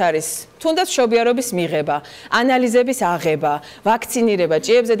 როგორიც არის თუნდაც მშობიარობის მიღება, ანალიზების აღება, ვაქცინირება,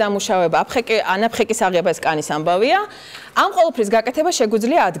 ჭიებზე დამუშავება, ანაფხეკის აღება ეს კანის ამბავია. ამ ყოველფრის გაკეთება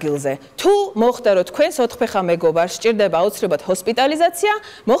შეგვიძლია ადგილზე. თუ მოხდა რომ თქვენს 4-ფეხა მეგობარს სჭირდება აუცილებლად ჰოსპიტალიზაცია,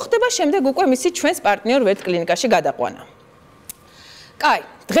 მოხდება შემდეგ უკვე მისი ჩვენს პარტნიორ ვერტ კლინიკაში გადაყვანა. კაი,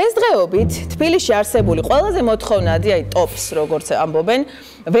 დღესდღეობით თბილისში არსებული ყველაზე მოთხოვნადი, აი ტოპს როგორც ამბობენ,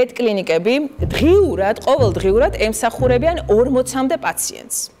 ვერტ კლინიკები ყოველდღიურად ემსახურებიან 40-მდე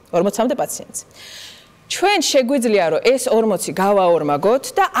პაციენტს. 40-მდე პაციენტს. ჩვენ შეგვიძლია რომ ეს 40 გავაორმაგოთ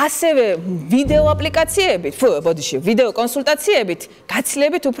და ასევე ვიდეო აპლიკაციებით, ვიდეო კონსულტაციებით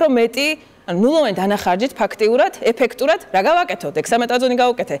გაცილებით უფრო მეტი ნულოვანი დანახარჯით ფაქტიურად, ეფექტურად რა გავაკეთოთ? ექსამეტაძონი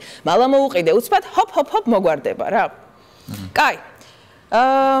გავუკეთე, მალა მოუყიდე, უცბად ჰოპ მოგვარდება რა. კაი.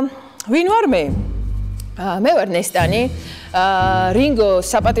 ვინ ვარ მე? მე ვარ ნესტანი. რინგო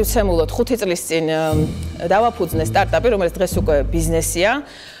საპატივცემულოდ 5 წლის წინ დავაფუძნე სტარტაპი, რომელიც დღეს უკვე ბიზნესია.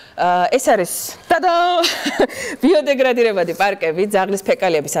 ეს არის ბიოდეგრადირებადი პარკები ძაღლის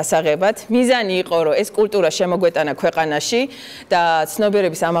ფეკალიების ასაღებად. მიზანი იყო, რომ ეს კულტურა შემოგვეტანა ქვეყანაში და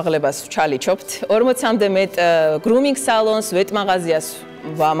ცნობიერების ამაღლებას ვჩალიჩობთ. 40-მდე მეტ გრუმინგ სალონს, ვეტ მაღაზიას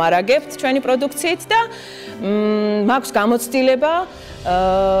ვამარაგებთ ჩვენი პროდუქციით და მაქვს გამოცდილება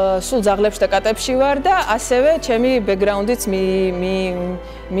სულ ძაღლებში და კატებში ვარ და ასევე ჩემი ბექგრაუნდიც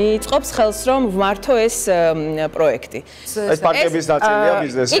მიწყობს ხელს რომ ვმართო ეს პროექტი. ეს პარკების ნაწილია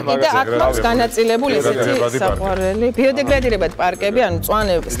ბიზნესი მაგაზე. იქ აქვს განაწილებული ესეთი საყვარელი ბიოდეგრადირებადი პარკები, ანუ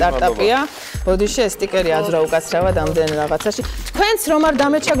მწვანე სტარტაპია. ბოდიში ეს სტიკერი აძრა უკაცრავად ამდენ რაღაცაში. თქვენც რომ არ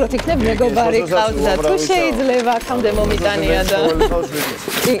დამეჩაგროთ, იქნებ მეგობარი ყავთ და თუ შეიძლება აქამდე მომიტანია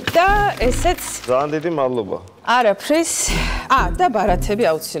და ესეც ძალიან დიდი მადლობა. არაფრის. და ბარათები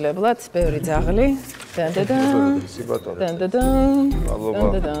აუცილებლად, ბევრი ძაღლი.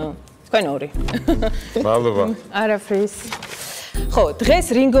 მადლობა. თქვენ ორი. მადლობა. არაფრის. ხო,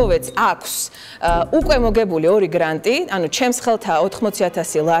 დღეს რინგოვეტს აქვს უკვე მოგებული 2 გრანტი, ანუ ჩემს ხელთა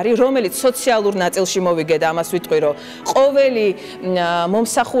 80,000 ლარი, რომელიც სოციალურ ნაწილში მოვიგე და ამას ვიტყვი, რომ ყოველი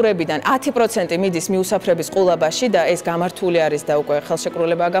მომსახურებიდან 10% მიდის მიუსაფრების ყულაბაში და ეს გამართული არის და უკვე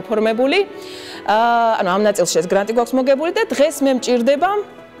ხელშეკრულებაა გაფორმებული. ანუ ამ ნაწილში ეს გრანტი გვაქვს მოგებული და დღეს მე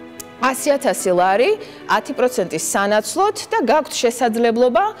მჭირდება 100,000 ლარი 10% სანაცვლოდ და გაქვთ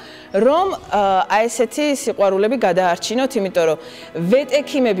შესაძლებლობა რომ აი ესეთი სიყვარულები გადაარჩინოთ, იმიტომ რომ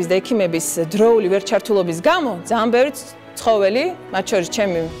ვეტ-ექიმების და ექიმების დროული ვერჩართულობის გამო ძალიან ბევრი ცხოველი, მათ შორის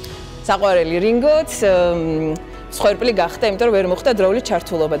ჩემი საყვარელი რინგოც მსხვერპლი გახდა, იმიტომ რომ ვერ მოხდა დროული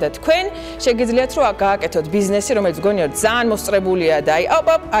ჩართულობა და თქვენ შეგიძლიათ რომ გააკეთოთ ბიზნესი, რომელიც გონიათ ძალიან მოსწრებულია და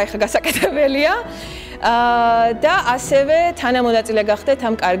აი ხა გასაკეთებელია. და ასევე თანამონაწილე გახდეთ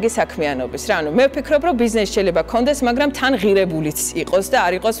ამ კარგი საქმიანობის. რა, ანუ მე ვფიქრობ, რომ ბიზნესი შეიძლება გქონდეს, მაგრამ თან ღირებულიც იყოს და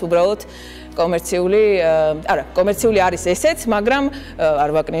არ იყოს უბრალოდ კომერციული, კომერციული არის ესეც, მაგრამ არ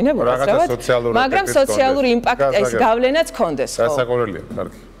ვაკნინებ უბრალოდ, მაგრამ სოციალური იმპაქტი, ეს გავლენაც გქონდეს, ხო? სასაკვირველია,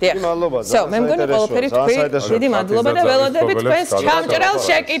 კარგი. მადლობა. მე მგონი ყველაფერი თქვი, დიდი მადლობა და ველოდებით თქვენს ჩამჭრელ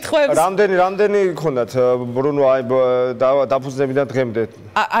შეკითხვებს. რამდენი გქონდათ ბრუნვა აი დაფუძნებიდან დღემდე?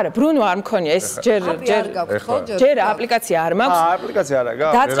 არა, ბრუნვა არ მქონია, ეს ჯერ აპლიკაცია არ მაქვს. აპლიკაცია არა, გა?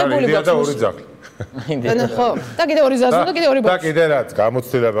 დაწყებული გვაქვს. ხო, და კიდე ორი ზაზო და კიდე ორი ბოქს. და კიდე რაც,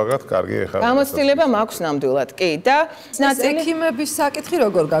 გამოცდილება გაქვთ, კარგი ეხლა. გამოცდილება მაქვს ნამდვილად, კი და ექიმების საკითხი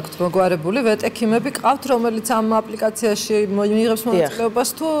როგორ გაქვთ მოგვარებული? ვეტექიმები ყავთ, რომელიც ამ აპლიკაციაში მიიღებს მონაწილეობას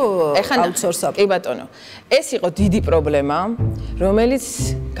თუ აუთსორსად? კი ბატონო. ეს იყო დიდი პრობლემა, რომელიც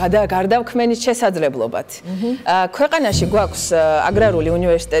გარდაქმნის შესაძლებლობად. ქვეყანაში გვაქვს აგრარული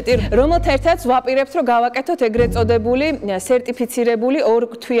უნივერსიტეტი, რომელთა ერთად ვაპირებთ, რომ გავაკეთოთ ეგრეთ წოდებული სერტიფიცირებული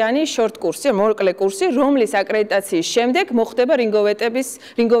ორთვიანი შორტ კურსი, მოკლე კურსი, რომლის აკრედიტაციის შემდეგ მოხდება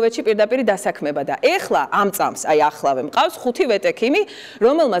რინგოვეტში პირდაპირ დასაქმება და ეხლა ამ წამს, აი ახლავე მყავს 5 ვეტექიმი,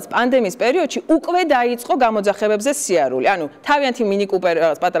 რომელმაც პანდემიის პერიოდში უკვე დაიწყო გამოძახებებზე სიარული. ანუ თავიანთი mini cooper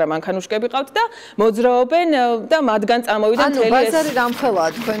პატარა მანქანუშკები ყავთ და მოძრაობენ და მათგან წამოვიდა მთელი ეს. ანუ ბაზარი რამხელაა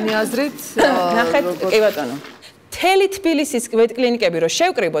თქვენი აზრით? ნახეთ, კი ბატონო. მთელი თბილისის ვეტკლინიკები რო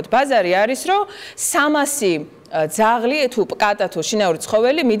შევკრიბოთ, ბაზარი არის, რომ 300 ძაღლი თუ კატა თუ შინაური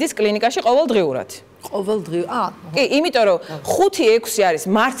ცხოველი მიდის კლინიკაში ყოველდღიურად. ყოველდღიურად. კი, იმიტომ რომ 5-6 არის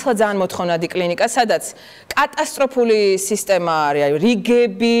მართლა ძალიან მოთხოვნადი კლინიკა, სადაც კატასტროფული სისტემა არის,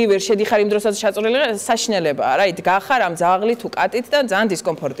 რიგები, ვერ შედიხარ იმ დროსაც შეწრილი საშინელებაა რა, ით გახარ ამ ძაღლით თუ კატით და ძალიან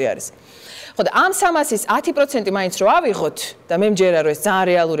დისკომფორტი არის. ხო და ამ 300-ის 10% მაინც რო ავიღოთ და მე მჯერა რომ ეს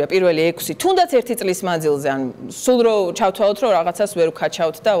ძალიან რეალურია პირველი 6 თუნდაც 1 წლის მანძილზე ან სულ რო ჩავთვალოთ რომ რაღაცას ვერ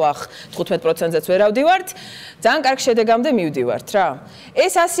ვქაჩავთ და ვახ 15%-ზეც ვერ ავდივართ ძალიან კარგ შედეგამდე მივდივართ რა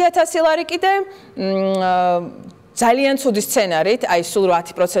ეს 100,000 ლარი კიდე ძალიან ცუდი სცენარით, აი სულ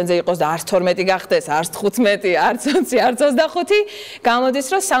 10%-ზე იყოს და არც 12 გახდეს, არც 15, არც 20, არც 25, გამოდის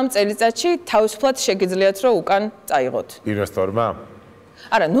რომ 3 წელიწადში თავისუფლად შეგიძლიათ რომ უკან წაიღოთ. ინვესტორმა?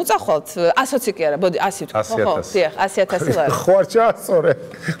 არა, ნუ წახვალთ 100 კი არა, ბოდი 100 ვთქვა, ხო, დიახ, 100,000 ლარი. ხო არ ჩაასწორე.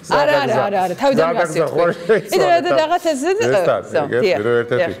 არა, თავიდან 100 ვთქვა. იდე რაღაცაზე ნესტან,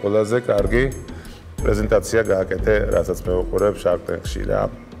 ერთ-ერთი ყველაზე კარგი პრეზენტაცია გააკეთე, რასაც მე ვუყურებ შარქ ტენქში რა.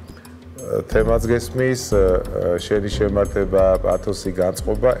 თემაც გესმის, შენი შემართება, პათოსი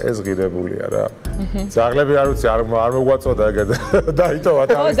განწყობა, ეს ღირებულია რა. ძაღლები არ ვიცი, არ მოგვაწოდა ეგეთ დაიტოვა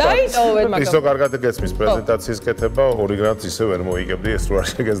თავის. დაიტოვეთ მაგრამ. ისო კარგად გესმის პრეზენტაციის კეთება, ორი გრამს ისე ვერ მოიგებდი, ეს რო არ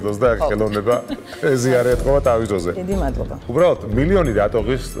შეგეძლოს და ხელოვნება ეზიარე ეთქობა თავისოზე. დიდი მადლობა. უბრალოდ მილიონი რატო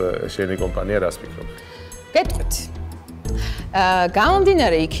ღირს შენი კომპანია რას ფიქრობ? გეტყვით.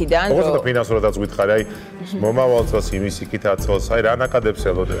 გამომდინარე იქიდან რომ ოღონდ ფინანსურადაც გითხარი, აი მომავალს იმის იქით აცხოვს, აი რა ნაკადებს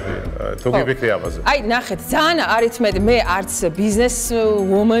ელოდები. თუ გიფიქრი ამაზე. აი ნახეთ, ძალიან არითმეტი, მე არც ბიზნეს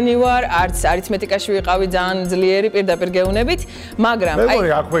ვუმენი ვარ, არც არითმეტიკაში ვიყავი ძალიან ძლიერი პირდაპირ გეუნებით, მაგრამ აი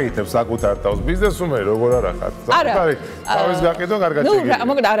მე აქვეითებს საკუთარ თავს ბიზნესუმენი როგორ არა ხარ? საკუთარი თავის გაყიდო კარგად შეგვიძლია. ნუ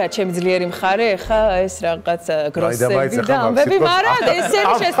მოკლედ არა, ჩემი ძლიერი მხარე, ხა ეს რაღაც გროსები და ამბები, მაგრამ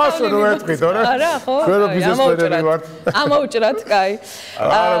ესენი შესწავლილი. არა, ხო? ჩვენ ბიზნესმენები ვართ. ამოუჭრათ, კაი.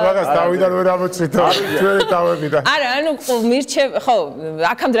 არა, მაგას თავიდან ვერ ამოწვითო. ჩვენი თავებიდან. არა, ანუ მირჩევ, ხო,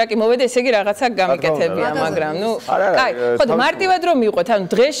 აქამდე რა კი მოვედა, ესე იგი რაღაცა გამიკეთებია, მაგრამ ნუ კაი, ხო და მარტივად რომ მივყვეთ, ანუ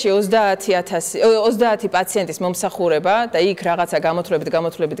დღეში 30 პაციენტის მომსახურება და იქ რაღაცა გამოთვლებით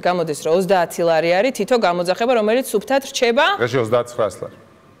გამოდის, რომ 30 ლარი არის თითო გამოძახება, რომელიც სუფთად რჩება. დღეში 29 ლარი.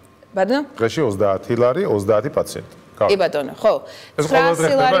 ბატონო? დღეში 30 ლარი, 30 პაციენტი. კი ბატონო, ხო.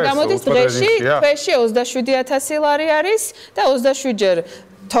 900 ლარი გამოდის დღეში, თვეში 27,000 ლარი არის და 27 ჯერ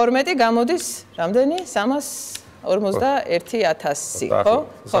 12 გამოდის რამდენი? 341,000, ხო?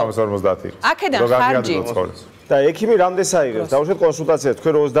 350. აქედან ხარჯი. და ექიმი რამდენს აიღებს? დაუშვათ კონსულტაცია,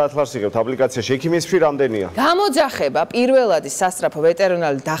 თქვენ 30 ლარს იღებთ აპლიკაციაში, ექიმის ფი რამდენია? გამოძახება, პირველადი სასწრაფო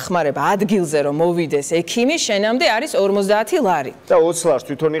ვეტერინარული დახმარება ადგილზე რომ მოვიდეს ექიმი, შენამდე არის 50 ლარი. და 20 ლარს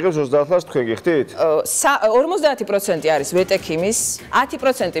თვითონ იღებს, 30 ლარს თქვენ გიხდით? 50% არის ვეტექიმის,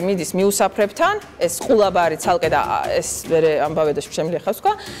 10% მიდის მიუსაფრებთან, ეს ყულაბა არის ცალკე და ეს მერე ამბავე და შემიძლია ხავს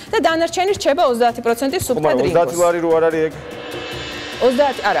თქვა და დანარჩენი რჩება 30% სუფთად რინგოს. 30 ლარი რო არ არის ეგ?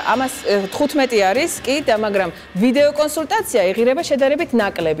 30 არა, ამას 15 არის კი და მაგრამ ვიდეო კონსულტაცია ეღირება შედარებით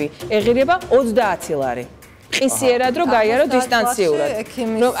ნაკლები, ეღირება 30 ლარი. ყისიერად რომ გაიარო დისტანციურად.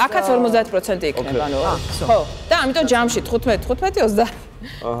 რომ აქაც 50% იქნება, ანუ ხო. და ამიტომ ჯამში 15 30.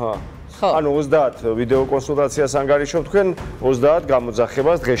 აჰა. ანუ 30 ვიდეო კონსულტაციას ანგარიშობ თქვენ 30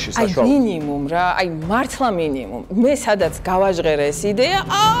 გამოძახებას დღეში საშუალო. აი მინიმუმ რა, აი მართლა მინიმუმ. მე სადაც გავაჟღერე ეს იდეა,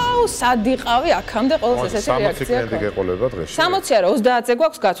 აუ სადიყავი აქამდე ყოველთვის ესეთი რეაქცია. 60 კლიენტი გეყოლება დღეში. 60 არა, 30-ზე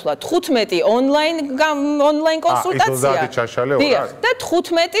გვაქვს გაცვლა. 15 ონლაინ კონსულტაცია. 30 ჩაშალე 200. და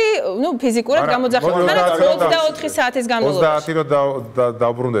 15 ნუ ფიზიკურად გამოძახება. მაგრამ 24 საათის განმავლობაში. 30 რო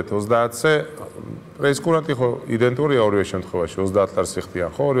დაუბრუნდეთ 30-ზე პრესკურანტი ხო იდენტურია ორივე შემთხვევაში 30 ლარს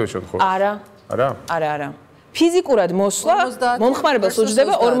იხდიან ხო ორივე შემთხვევაში? არა. არა? არა. ფიზიკურად მოსვლა მომხმარებელს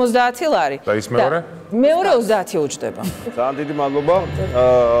უჯდება 50 ლარი. და ის მეორე? მეორე 30 უჯდება. ძალიან დიდი მადლობა.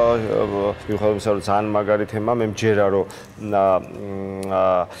 მიუხედავად იმისა, რომ ძალიან მაგარი თემა, მე მჯერა რომ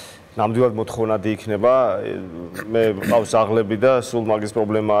ნამდვილად მოთხოვნადი იქნება. მე მყავს აღლები და სულ მაგის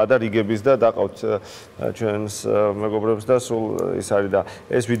პრობლემაა და რიგების და დაყავთ ჩვენს მეგობრებს და სულ ის არის და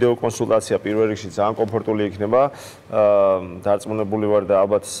ეს ვიდეო კონსულტაცია პირველ რიგში ძალიან კომფორტული იქნება. დარწმუნებული ვარ და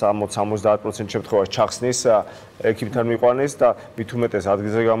ალბათ 60-70% შემთხვევაში ჩახსნის ეკიპთან მიყვანის და მით უმეტეს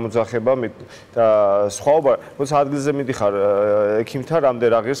ადგილზე გამოძახება და სხვაობა, როცა ადგილზე მიდიხარ ეკიპთან,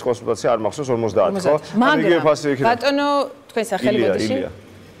 რამდენ აღირს კონსულტაცია არ მახსოვს 50 ხო? მაგრამ ბატონო თქვენ სახელი ბოდიში?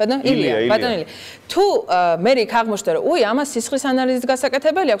 ბატონო ილია. თუ მე იქ აღმოჩნდა რომ უი ამას სისხლის ანალიზის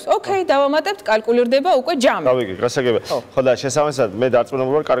გასაკეთებელი აქვს. ოკეი, დავამატებთ, კალკულირდება უკვე ჯამი. დავიგე, გასაგებია. ხო და შესაბამისად მე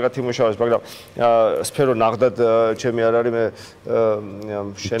დარწმუნებული ვარ, კარგად იმუშავებს, მაგრამ სფერო ნახდად ჩემი არ არის მე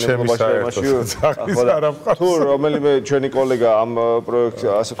შენი მობაშრებაში. ხო და თუ რომელიმე ჩვენი კოლეგა ამ პროექტს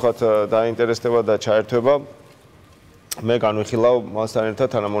ასე ვთქვათ დაინტერესდება და ჩაერთვება მე განვიხილავ მასთან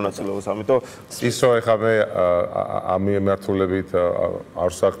ერთად თანამონაწილეობას, ამიტომ ისო ეხა მე ამ მიმართულებით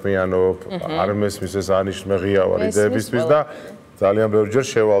არ საქმიანობ, არ მესმის ეს ანიშნე ღია ვარ იდეებისთვის და ძალიან ბევრჯერ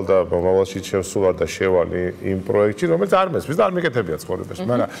შევალ და მომავალში შევსულა და შევალი იმ პროექტში, რომელიც არ მესმის და არ მიკეთებია ცხოვრებაში,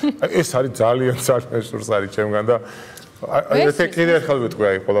 მაგრამ ეს არის ძალიან საშუალო არის ჩემგან და ერთ-ერთი კიდევ ერთხელ ვიტყვი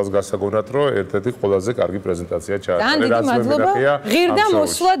აი ყველას გასაგონად რომ ერთ-ერთი ყველაზე კარგი პრეზენტაცია ჩაატარე რაც მე მენახია ღირდა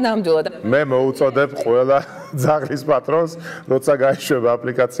მოსვლად ნამდვილად მე მოუწოდებ ყველა ძაღლის პატრონს როცა გაიშვება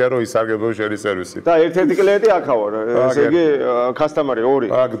აპლიკაცია რომ ისარგებლო შენი სერვისი და ერთ-ერთი კლიენტი აქავა ესე იგი კასტომერი ორი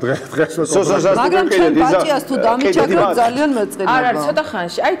აქ დღეს მაგრამ ჩვენ ბაჭიას თუ დამიჩაგრებ ძალიან მეწყინება არ არის ცოტა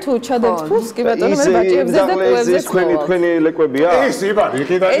ხანში აი თუ ჩადებთ ფულს კი ბატონო მე ბაჭიებზე და კუებზე თქვენი ლეკვებია ის იბარი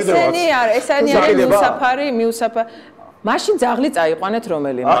იყიდანი ესენი არის მიუსაფარი მაშინ ძაღლი წაიყვანეთ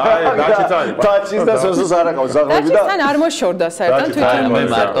რომელიმე. აი, დაჩი წაიყვან. დაჩის და სოსოს არ აყავს ძაღლები და დაჩისთან არ მოშორდა საერთოდ თვითონ. მე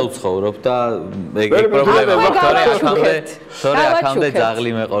მარტო ვცხოვრობ და ეგ პრობლემა თორე აქამდე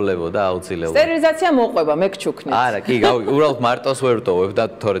ძაღლი მეყოლებოდა აუცილებლად. სტერილიზაცია მოყვება, მე გჩუქნით. არა, კი, უბრალოდ მარტოს ვერ ვტოვებ და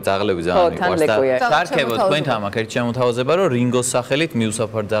თორე ძაღლები ძალიან მიყვარს და შარქებო თქვენთან აქ ერთ შემოთავაზება რომ რინგოს სახელით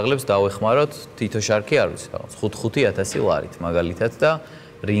მიუსაფარ ძაღლებს დავეხმაროთ თითო შარქი არ ვიცი რაღაც 5-5000 ლარით მაგალითად და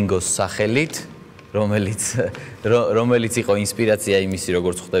რინგოს სახელით რომელიც იყო ინსპირაცია იმისი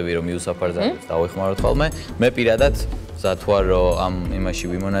როგორც ხვდები რომ მიუსაფარ ძაღლებს დავეხმაროთ ხოლმე მე პირადად მზად ვარ რომ ამ იმაში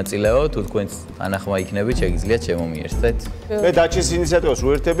ვიმონაწილეო თუ თქვენს თანახმა იქნებით შეგიძლიათ შემომიერთდეთ მე დაჩის ინიციატივას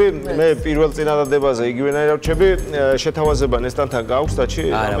ვუერთები მე პირველ წინადადებაზე იგივენაირად ვჩები შეთავაზება ნესტანთან გაქვს დაჩი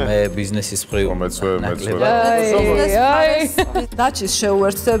არა მე ბიზნესის მხრივ დაჩის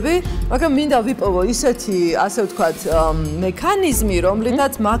შეუერთდები მაგრამ მინდა ვიპოვო ისეთი ასე ვთქვათ მექანიზმი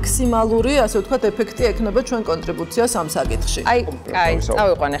რომლითაც მაქსიმალური ასე ვთქვათ ეფექტი ექნება ჩვენ კონტრიბუციას ამ საკითხში აი კაი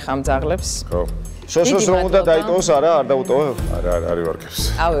წავიყვანე ხამ ძაღლებს ხო სოსოს რომ უნდა დაიტოვოს არა არ დაუტოვებ არა არის ვარქებს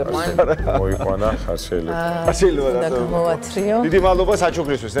ავიყვან მოიყვანა არ შეიძლება არ შეიძლება და მოვათრიო დიდი მადლობა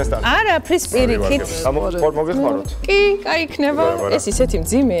საჩუქრისთვის ნესტან არა ფრის პირიქით მოგეხმაროთ კი კაი იქნება ეს ისეთი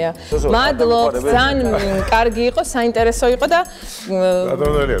მძიმეა მადლობ ძალიან კარგი იყო საინტერესო იყო და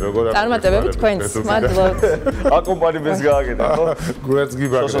ადრონელია როგორ წარმატებები თქვენს მადლობ აკომპანიმენტს გააკეთა ხო გვერდს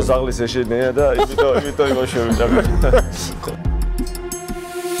გიბაგრე სოსოს ზაღლის ეშენია და იმიტომ იყო შევიჭამე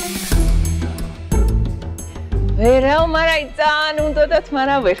ვერაო, მაგრამ ძალიან უნდათ,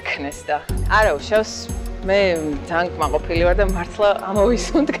 მაგრამ ვერ ქნეს და. არა, უშავს მე ძალიან კმაყოფილი ვარ და მართლა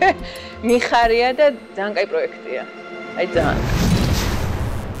ამოვისუნთქე. მიხარია და ძალიან კაი პროექტია. აი ძალიან.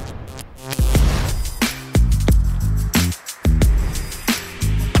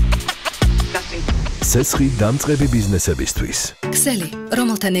 სესხი დამწყები ბიზნესებისთვის. ქსელი,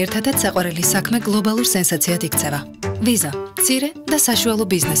 რომელთან ერთადაც საყვარელი საქმე გლობალურ სენსაციად იქცევა. ვიზა, მცირე და საშუალო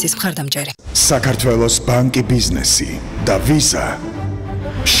ბიზნესის მხარდამჭერი. საქართველოს ბანკი ბიზნესი და ვიზა.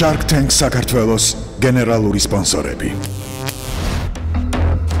 შარქ თენქ საქართველოს გენერალური სპონსორები.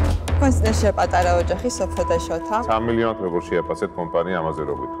 კონსტეშია პატარა ოჯახი სოფო და შოთა. 3 მილიონად მეგობრ შეაფასეთ კომპანია ამაზე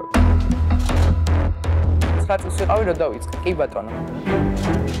რო გითხრათ. 9 წელს ვიყავი რო დავიწყე. კი ბატონო.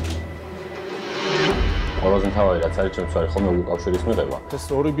 ყველაზე მთავარი რაც არის ჩემს არის ხოლმე უკავშირის მიღება. ეს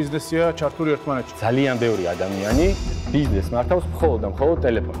ორი ბიზნესია ჩართული ერთმანეთში. ძალიან ბევრი ადამიანი ბიზნესს მართავს მხოლოდ და მხოლოდ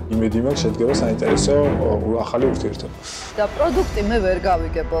ტელეფონით. იმედი მაქვს შედგება საინტერესო ახალი ურთიერთობა. და პროდუქტი მე ვერ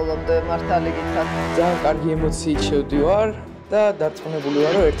გავიგე ბოლომდე მართალი გითხრათ. ძალიან კარგი ემოციით შევდივარ და დარწმუნებული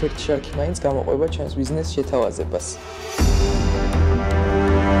ვარ რომ ერთ-ერთი შარქი მაინც გამოყვება ჩვენს ბიზნესს შეთავაზებას.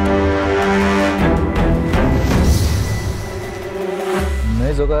 მე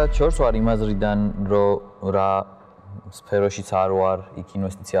ზოგადად შორს ვარ იმაზრიდან რომ რა სფეროშიც არ ვარ, იქ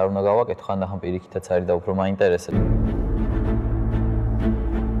ინვესტიცია არ უნდა გავაკეთო, ხანდახან პირიქითაც არის და უფრო მაინტერესებს.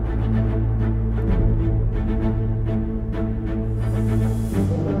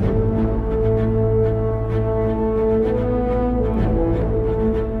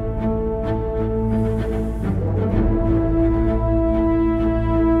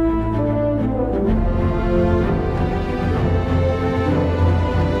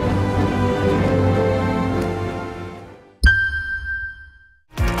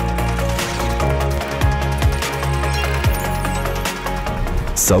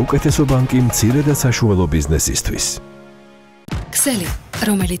 საუკეთესო ბანკი მცირე და საშუალო ბიზნესისთვის. ქსელი,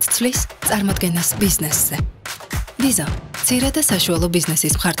 რომელიც ცვლის წარმოდგენას ბიზნესზე. ვიზა, მცირე და საშუალო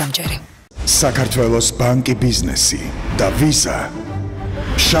ბიზნესის მხარდამჭერი. საქართველოს ბანკი ბიზნესი და ვიზა.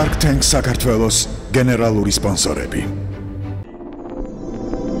 შარქ საქართველოს გენერალური სპონსორები.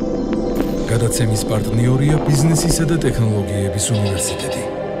 გადაცემის პარტნიორია ბიზნესისა და ტექნოლოგიების უნივერსიტეტი.